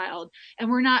my child,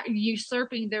 and we're not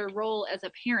usurping their role as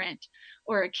a parent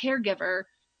or a caregiver.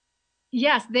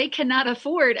 Yes, they cannot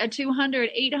afford a $200,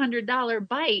 $800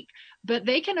 bike, but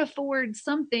they can afford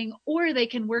something, or they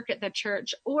can work at the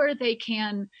church, or there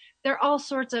are all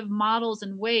sorts of models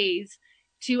and ways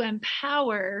to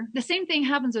empower. The same thing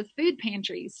happens with food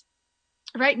pantries.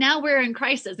 Right now we're in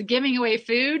crisis, giving away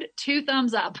food, 2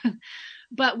 thumbs up.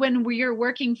 But when we're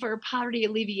working for poverty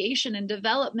alleviation and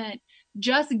development,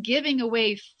 just giving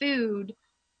away food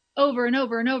over and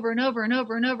over and over and over and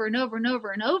over and over and over and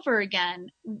over and over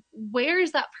again, where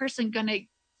is that person going to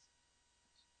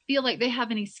feel like they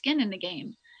have any skin in the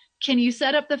game? Can you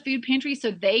set up the food pantry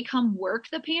so they come work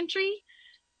the pantry?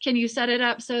 Can you set it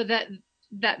up so that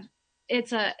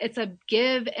it's a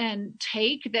give and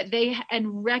take,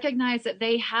 and recognize that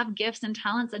they have gifts and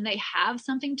talents and they have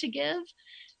something to give?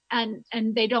 And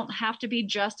they don't have to be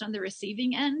just on the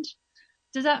receiving end.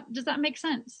 Does that make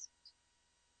sense?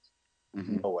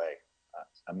 No way.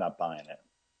 I'm not buying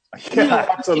it. Yeah,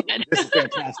 absolutely. This is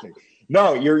fantastic.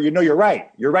 No, you're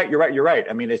right. You're right.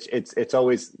 I mean, it's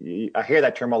always, I hear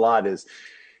that term a lot.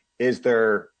 Is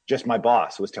there, just my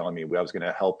boss was telling me I was going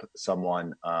to help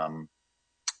someone,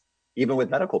 even with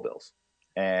medical bills,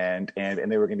 and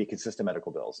they were going to be consistent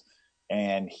medical bills.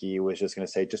 And he was just going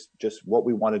to say, just what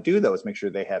we want to do, though, is make sure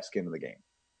they have skin in the game,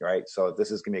 right? So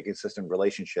this is going to be a consistent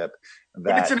relationship.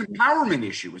 But it's an empowerment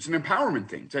issue. It's an empowerment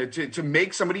thing to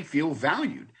make somebody feel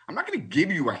valued. I'm not going to give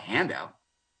you a handout. At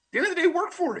the end of the day,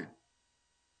 work for it.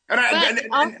 And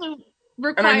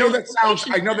I know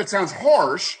that sounds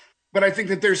harsh, but I think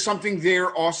that there's something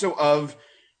there also of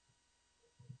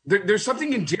there's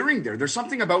something endearing there. There's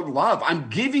something about love. I'm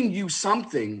giving you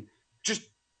something. Just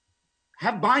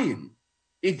have buy-in.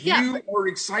 If you are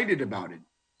excited about it.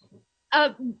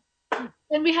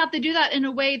 And we have to do that in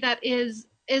a way that is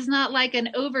not like an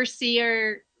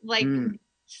overseer, like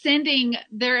sending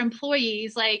their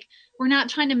employees, like we're not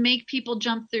trying to make people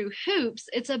jump through hoops.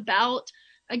 It's about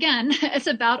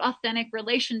authentic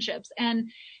relationships.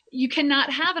 And you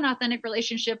cannot have an authentic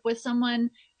relationship with someone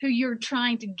who you're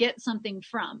trying to get something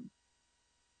from.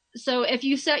 So if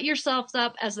you set yourselves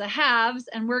up as the haves,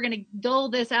 and we're going to dole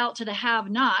this out to the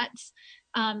have-nots,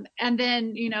 and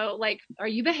then, like, are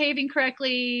you behaving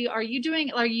correctly? Are you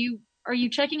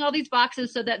checking all these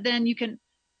boxes so that then you can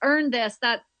earn this?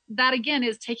 That again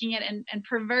is taking it and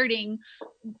perverting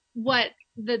what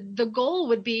the goal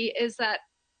would be, is that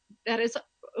is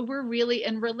we're really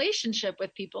in relationship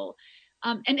with people.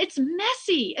 And it's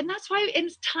messy, and that's why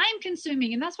it's time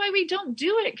consuming, and that's why we don't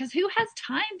do it, because who has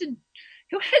time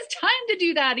to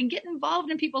do that and get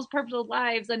involved in people's personal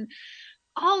lives and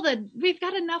we've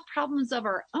got enough problems of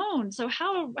our own. So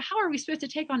how are we supposed to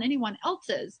take on anyone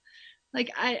else's?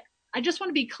 Like, I just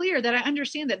want to be clear that I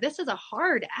understand that this is a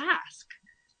hard ask,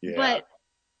 but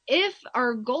if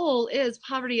our goal is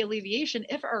poverty alleviation,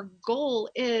 if our goal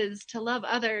is to love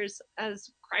others as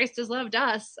Christ has loved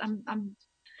us,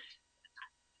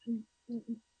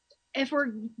 if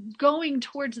we're going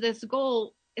towards this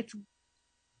goal,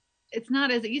 it's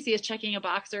not as easy as checking a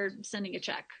box or sending a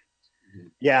check.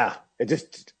 Yeah, it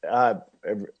just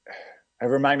it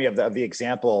remind me of the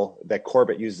example that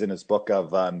Corbett uses in his book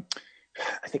of I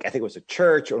think it was a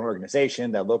church or an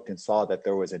organization that looked and saw that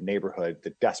there was a neighborhood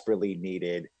that desperately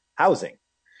needed housing,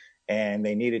 and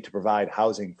they needed to provide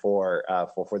housing for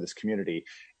this community,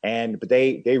 but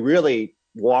they really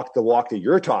walked the walk that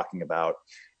you're talking about.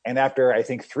 And after, I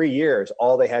think, 3 years,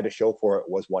 all they had to show for it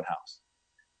was one house.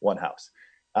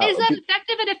 Is that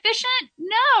effective and efficient?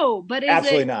 No, but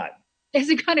absolutely not. Is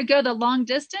it going to go the long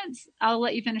distance? I'll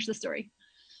let you finish the story.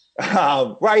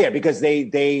 Right, yeah, because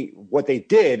they what they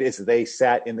did is they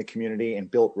sat in the community and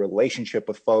built relationship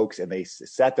with folks, and they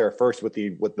sat there first with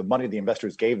the money the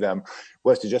investors gave them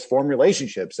was to just form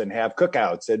relationships and have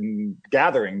cookouts and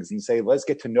gatherings and say, let's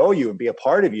get to know you and be a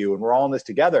part of you, and we're all in this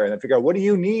together, and then figure out what do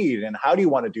you need and how do you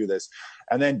want to do this,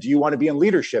 and then do you want to be in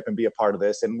leadership and be a part of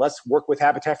this, and let's work with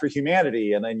Habitat for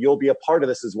Humanity, and then you'll be a part of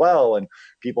this as well. And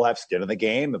people have skin in the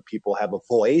game, and people have a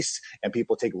voice, and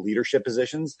people take leadership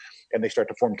positions, and they start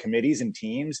to form committees and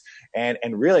teams. And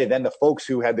really then the folks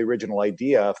who had the original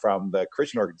idea from the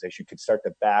Christian organization could start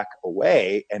to back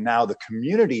away. And now the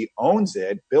community owns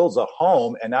it, builds a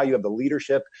home. And now you have the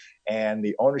leadership and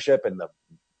the ownership and the,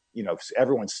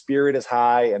 everyone's spirit is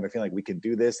high and they're feeling like we can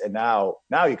do this. And now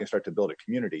you can start to build a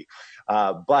community.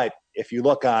 But if you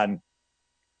look on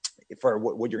for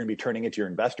what you're going to be turning into your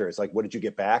investors, like what did you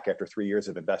get back after 3 years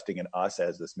of investing in us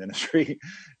as this ministry? You're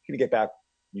going to get back.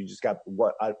 You just got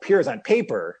what appears on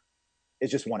paper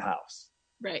is just one house.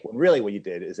 Right. When really what you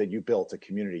did is that you built a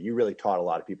community. You really taught a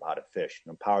lot of people how to fish.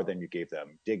 You empowered them. You gave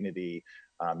them dignity.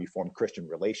 You formed Christian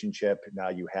relationship. Now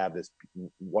you have this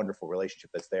wonderful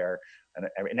relationship that's there.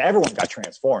 And everyone got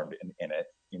transformed in it,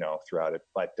 throughout it.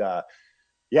 But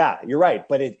yeah, you're right.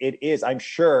 But it is, I'm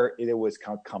sure it was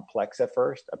complex at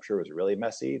first. I'm sure it was really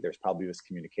messy. There's probably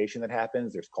miscommunication that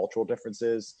happens. There's cultural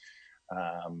differences.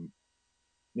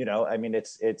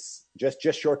 It's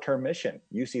just short-term mission.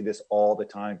 You see this all the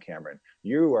time, Cameron.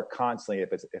 You are constantly,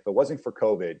 if it wasn't for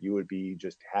COVID, you would be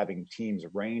just having teams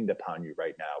rained upon you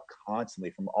right now,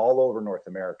 constantly from all over North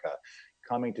America,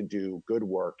 coming to do good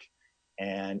work.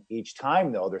 And each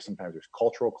time, though, there's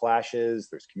cultural clashes,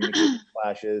 there's communication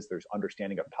clashes, there's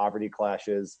understanding of poverty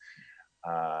clashes,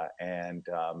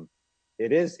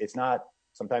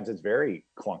 sometimes it's very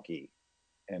clunky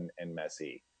and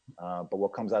messy. But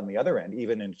what comes out on the other end,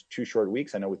 even in 2 short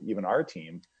weeks, I know with even our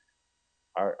team,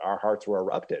 our hearts were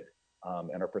erupted,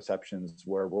 and our perceptions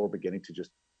we're beginning to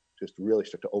just really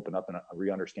start to open up and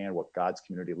re-understand what God's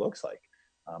community looks like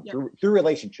through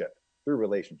relationship.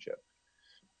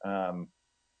 So,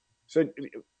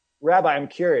 Rabbi, I'm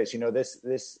curious. When I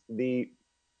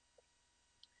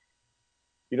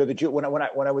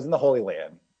was in the Holy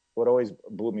Land, what always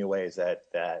blew me away is that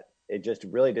it just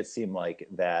really did seem like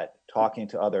that talking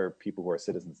to other people who are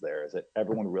citizens there is that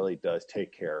everyone really does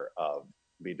take care of.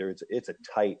 It's a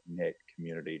tight knit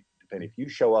community. And if you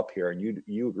show up here and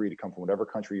you agree to come from whatever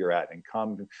country you're at and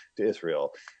come to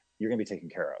Israel, you're going to be taken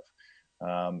care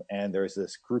of. And there's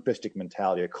this groupistic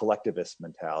mentality, a collectivist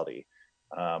mentality.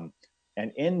 And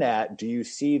in that, do you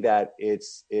see that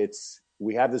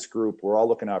we have this group, we're all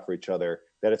looking out for each other,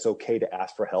 that it's okay to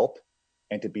ask for help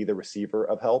and to be the receiver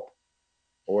of help?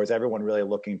 Or is everyone really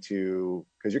looking to,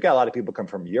 because you got a lot of people come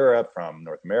from Europe, from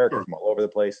North America, from all over the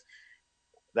place.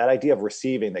 That idea of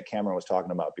receiving that Cameron was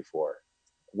talking about before,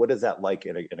 what is that like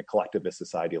in a collectivist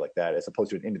society like that, as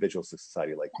opposed to an individual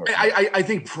society like North America? I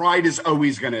think pride is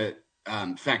always going to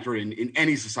factor in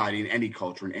any society, in any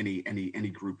culture, in any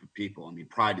group of people. I mean,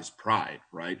 pride is pride,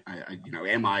 right?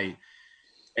 Am I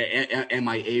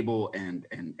able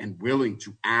and willing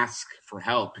to ask for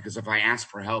help? Because if I ask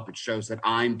for help, it shows that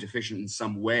I'm deficient in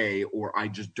some way, or I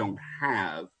just don't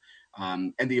have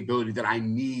and the ability that I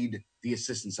need the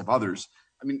assistance of others.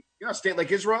 I mean, a state like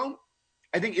Israel,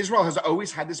 I think Israel has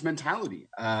always had this mentality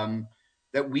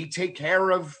that we take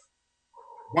care of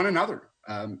one another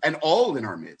and all in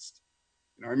our midst.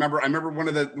 I remember one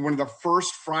of the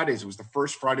first Fridays. It was the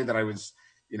first Friday that I was,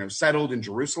 settled in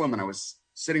Jerusalem, and I was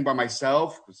sitting by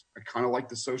myself because I kind of like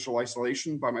the social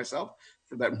isolation by myself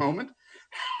for that moment,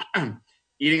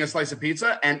 eating a slice of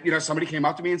pizza. And, somebody came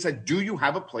up to me and said, "Do you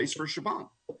have a place for Shabbat?"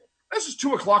 This is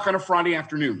 2:00 on a Friday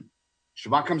afternoon.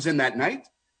 Shabbat comes in that night.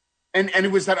 And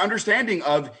it was that understanding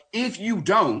of, if you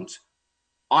don't,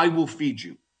 I will feed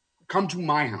you. Come to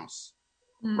my house.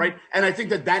 Right. And I think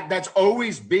that's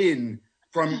always been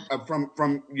from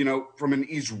an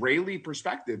Israeli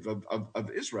perspective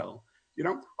of Israel.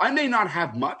 I may not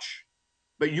have much,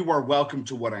 but you are welcome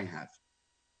to what I have.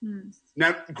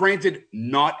 Now, granted,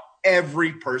 not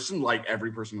every person, like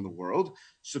every person in the world,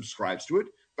 subscribes to it.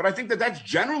 But I think that's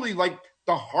generally like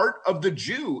the heart of the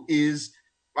Jew is,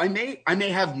 I may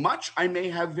have much, I may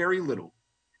have very little.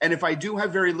 And if I do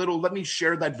have very little, let me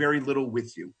share that very little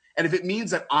with you. And if it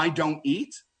means that I don't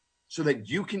eat so that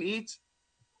you can eat,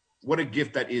 what a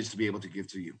gift that is to be able to give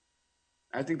to you.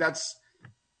 I think that's,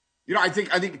 I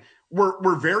think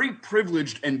we're very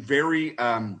privileged and very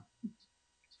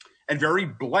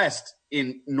blessed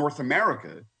in North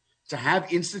America to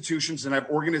have institutions and have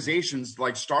organizations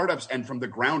like startups and from the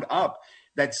ground up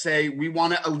that say we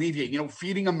want to alleviate,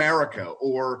 Feeding America,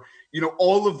 or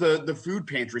all of the food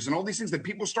pantries and all these things that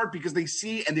people start because they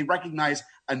see and they recognize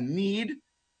a need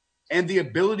and the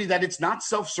ability that it's not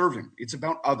self-serving. It's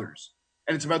about others.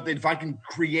 And it's about that if I can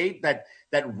create that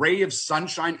ray of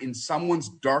sunshine in someone's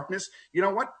darkness, you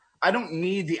know what? I don't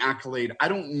need the accolade. I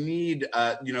don't need,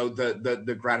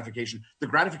 the gratification. The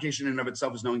gratification in and of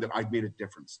itself is knowing that I've made a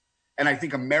difference. And I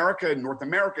think North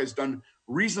America has done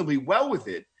reasonably well with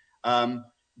it.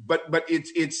 But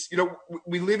it's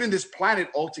we live in this planet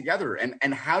all together.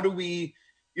 And how do we,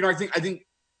 I think,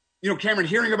 Cameron,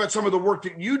 hearing about some of the work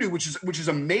that you do, which is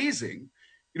amazing.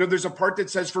 There's a part that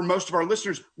says for most of our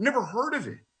listeners, never heard of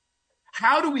it.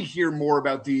 How do we hear more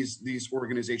about these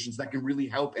organizations that can really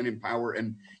help and empower?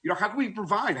 And, how can we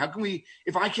provide? How can we,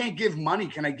 if I can't give money,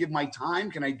 can I give my time?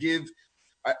 Can I give,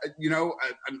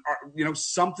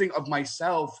 something of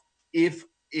myself if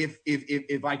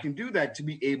I can do that to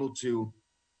be able to,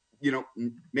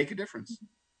 make a difference?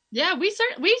 Yeah, you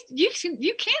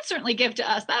can certainly give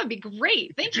to us. That would be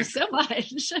great. Thank you so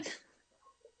much.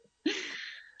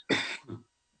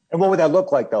 And what would that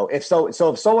look like, though? If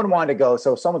someone wanted to go,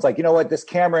 so if someone's like, you know what, this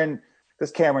Cameron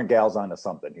gal's onto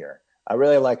something here. I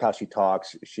really like how she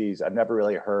talks. I've never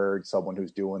really heard someone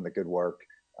who's doing the good work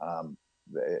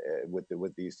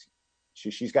with these.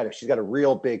 She's got a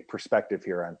real big perspective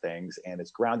here on things, and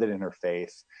it's grounded in her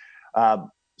faith.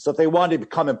 So if they wanted to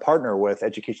come and partner with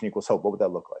Education Equals Hope, what would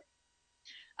that look like?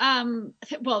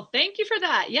 Well, thank you for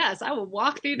that. Yes, I will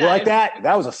walk through that. You like that?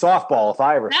 That was a softball if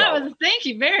I ever saw it. Thank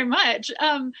you very much.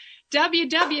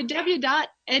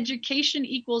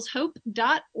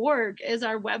 www.educationequalshope.org is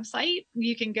our website.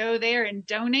 You can go there and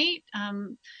donate.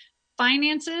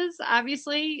 Finances,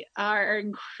 obviously, are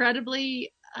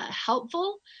incredibly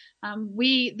helpful.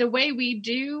 The way we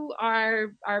do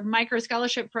our micro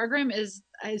scholarship program is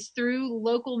through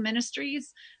local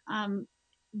ministries,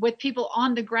 with people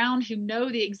on the ground who know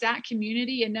the exact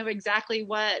community and know exactly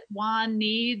what Juan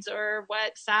needs or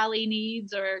what Sally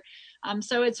needs, or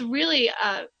so it's really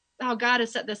how God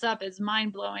has set this up is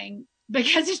mind blowing,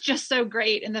 because it's just so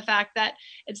great in the fact that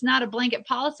it's not a blanket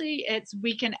policy.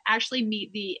 We can actually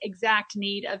meet the exact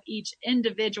need of each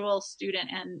individual student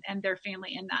and their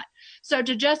family in that. So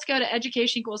to just go to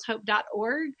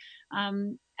educationequalshope.org.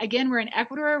 Again, we're in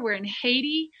Ecuador, we're in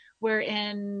Haiti, we're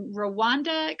in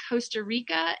Rwanda, Costa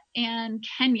Rica, and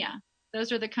Kenya.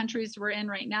 Those are the countries we're in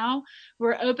right now.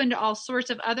 We're open to all sorts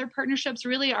of other partnerships.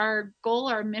 Really, our goal,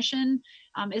 our mission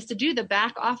is to do the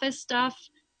back office stuff,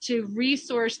 to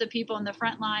resource the people in the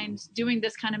front lines doing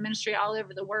this kind of ministry all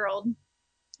over the world.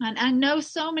 And I know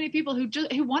so many people who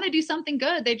want to do something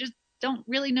good. They just don't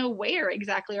really know where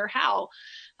exactly or how.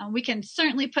 We can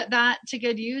certainly put that to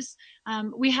good use.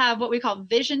 We have what we call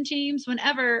vision teams.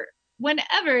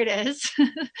 Whenever it is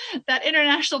that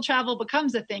international travel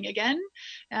becomes a thing again,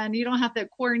 and you don't have to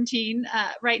quarantine.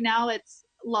 Right now, it's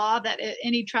law that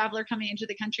any traveler coming into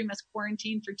the country must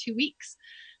quarantine for 2 weeks.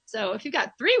 So if you've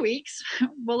got 3 weeks,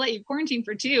 we'll let you quarantine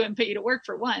for 2 and put you to work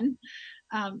for 1.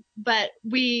 But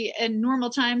in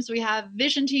normal times, we have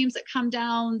vision teams that come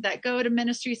down, that go to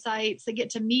ministry sites, that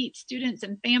get to meet students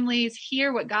and families,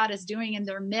 hear what God is doing in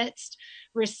their midst,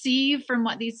 receive from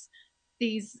what these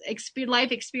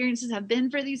life experiences have been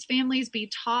for these families, be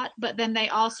taught, but then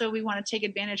we want to take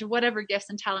advantage of whatever gifts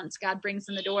and talents God brings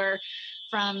in the door,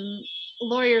 from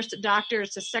lawyers to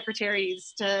doctors to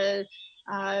secretaries to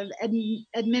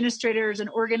administrators and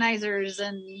organizers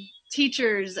and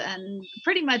teachers, and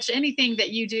pretty much anything that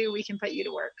you do, we can put you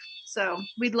to work. So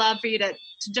we'd love for you to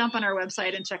jump on our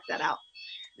website and check that out.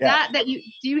 Yeah. Do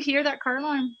you hear that car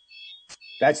alarm?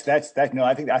 That's no,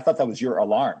 I thought that was your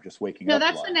alarm just waking up. No,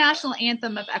 that's the national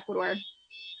anthem of Ecuador.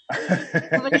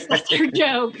 At least that's your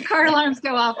joke. Car alarms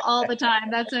go off all the time.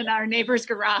 That's in our neighbor's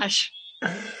garage.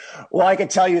 Well, I can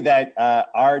tell you that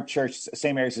our church,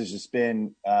 St. Mary's, has just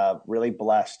been really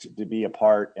blessed to be a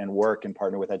part and work and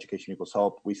partner with Education Equals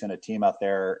Hope. We sent a team out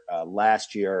there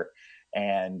last year,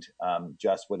 and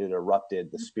just what it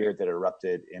erupted, the spirit that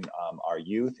erupted in our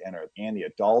youth and the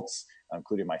adults,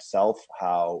 including myself,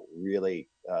 how really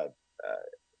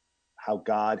how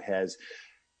God has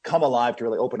come alive to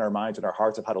really open our minds and our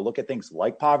hearts of how to look at things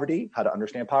like poverty, how to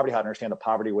understand the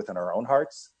poverty within our own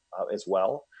hearts as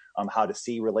well. How to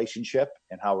see relationship,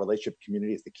 and how relationship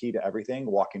community is the key to everything,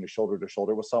 walking shoulder to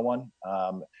shoulder with someone,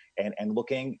 and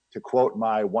looking, to quote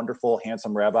my wonderful,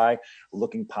 handsome rabbi,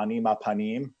 looking panim a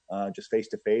panim, just face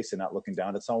to face and not looking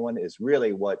down at someone, is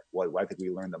really what I think we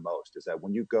learn the most, is that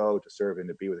when you go to serve and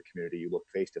to be with the community, you look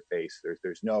face to face.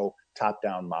 There's no top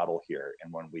down model here,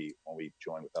 and when we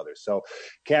join with others. So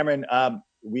Cameron,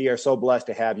 we are so blessed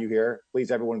to have you here.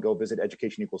 Please, everyone, go visit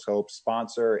Education Equals Hope.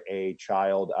 Sponsor a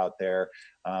child out there.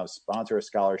 Sponsor a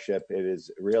scholarship. It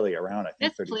is really around, I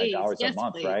think, $39 a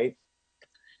month, right?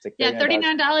 It's like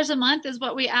 $39 a month is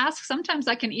what we ask. Sometimes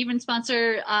I can even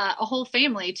sponsor a whole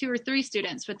family, 2 or 3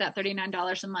 students with that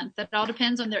 $39 a month. That all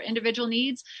depends on their individual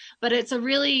needs, but it's a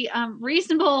really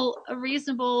reasonable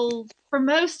for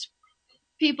most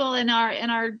people in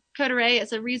our coterie.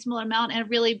 It's a reasonable amount, and it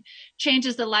really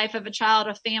changes the life of a child,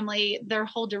 a family, their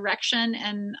whole direction,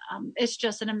 and it's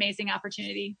just an amazing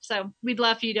opportunity. So we'd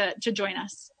love for you to join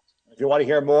us. If you want to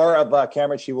hear more of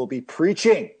Cameron, she will be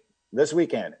preaching this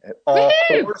weekend at all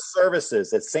 4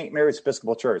 services at St. Mary's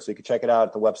Episcopal Church. So you can check it out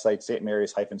at the website,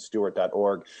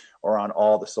 stmarys-stewart.org, or on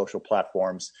all the social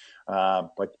platforms.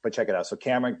 But check it out. So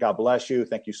Cameron, God bless you.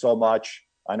 Thank you so much.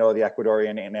 I know the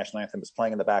Ecuadorian national anthem is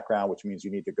playing in the background, which means you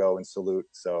need to go and salute.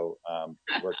 So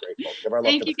we're grateful. Give our love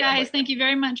Thank to you, the family. guys. Thank you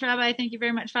very much, Rabbi. Thank you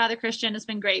very much, Father Christian. It's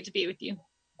been great to be with you.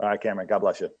 All right, Cameron, God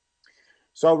bless you.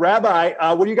 So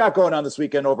Rabbi, what do you got going on this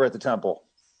weekend over at the temple?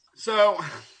 So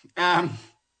tonight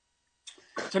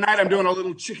I'm doing a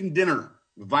little chicken dinner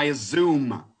via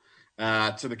Zoom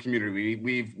to the community.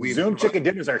 We've Zoom chicken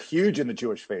dinners are huge in the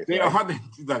Jewish faith. They are.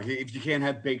 Look, if you can't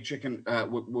have baked chicken,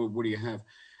 what do you have?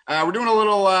 We're doing a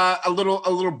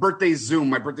little birthday Zoom.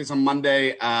 My birthday's on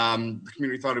Monday. The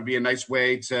community thought it'd be a nice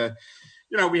way to,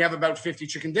 we have about 50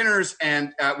 chicken dinners,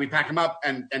 and we pack them up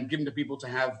and give them to people to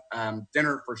have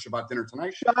dinner for Shabbat dinner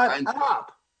tonight. Shut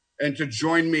up! And to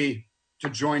join me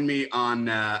on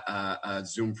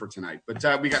Zoom for tonight.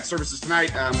 But we got services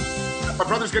tonight. My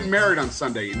brother's getting married on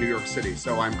Sunday in New York City,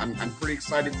 so I'm pretty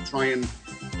excited to try and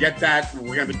get that.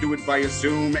 We're going to do it via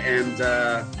Zoom, and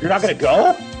you're not going to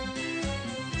go?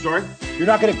 Sorry? You're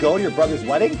not going to go to your brother's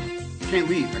wedding? I can't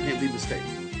leave the state.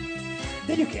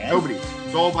 Yeah, you can. Nobody.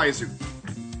 It's all via Zoom.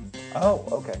 Oh,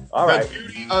 okay. All right. The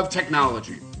beauty of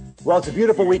technology. Well, it's a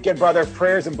beautiful weekend, brother.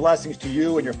 Prayers and blessings to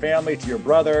you and your family, to your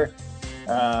brother.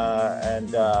 Do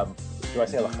I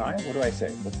say l'chaim? What do I say?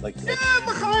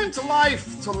 L'chaim to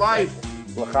life. To life.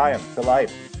 L'chaim to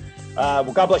life.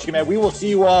 Well, God bless you, man. We will see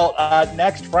you all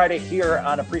next Friday here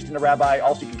on A Priest and a Rabbi.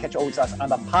 Also, you can catch always us on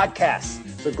the podcast.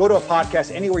 So go to a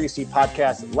podcast, anywhere you see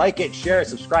podcasts, like it, share it,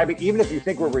 subscribe it. Even if you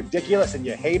think we're ridiculous and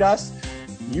you hate us,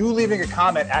 you leaving a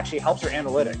comment actually helps our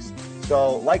analytics.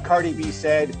 So like Cardi B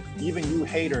said, even you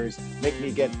haters make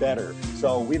me get better.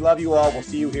 So we love you all. We'll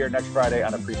see you here next Friday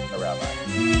on A Priest and a Rabbi.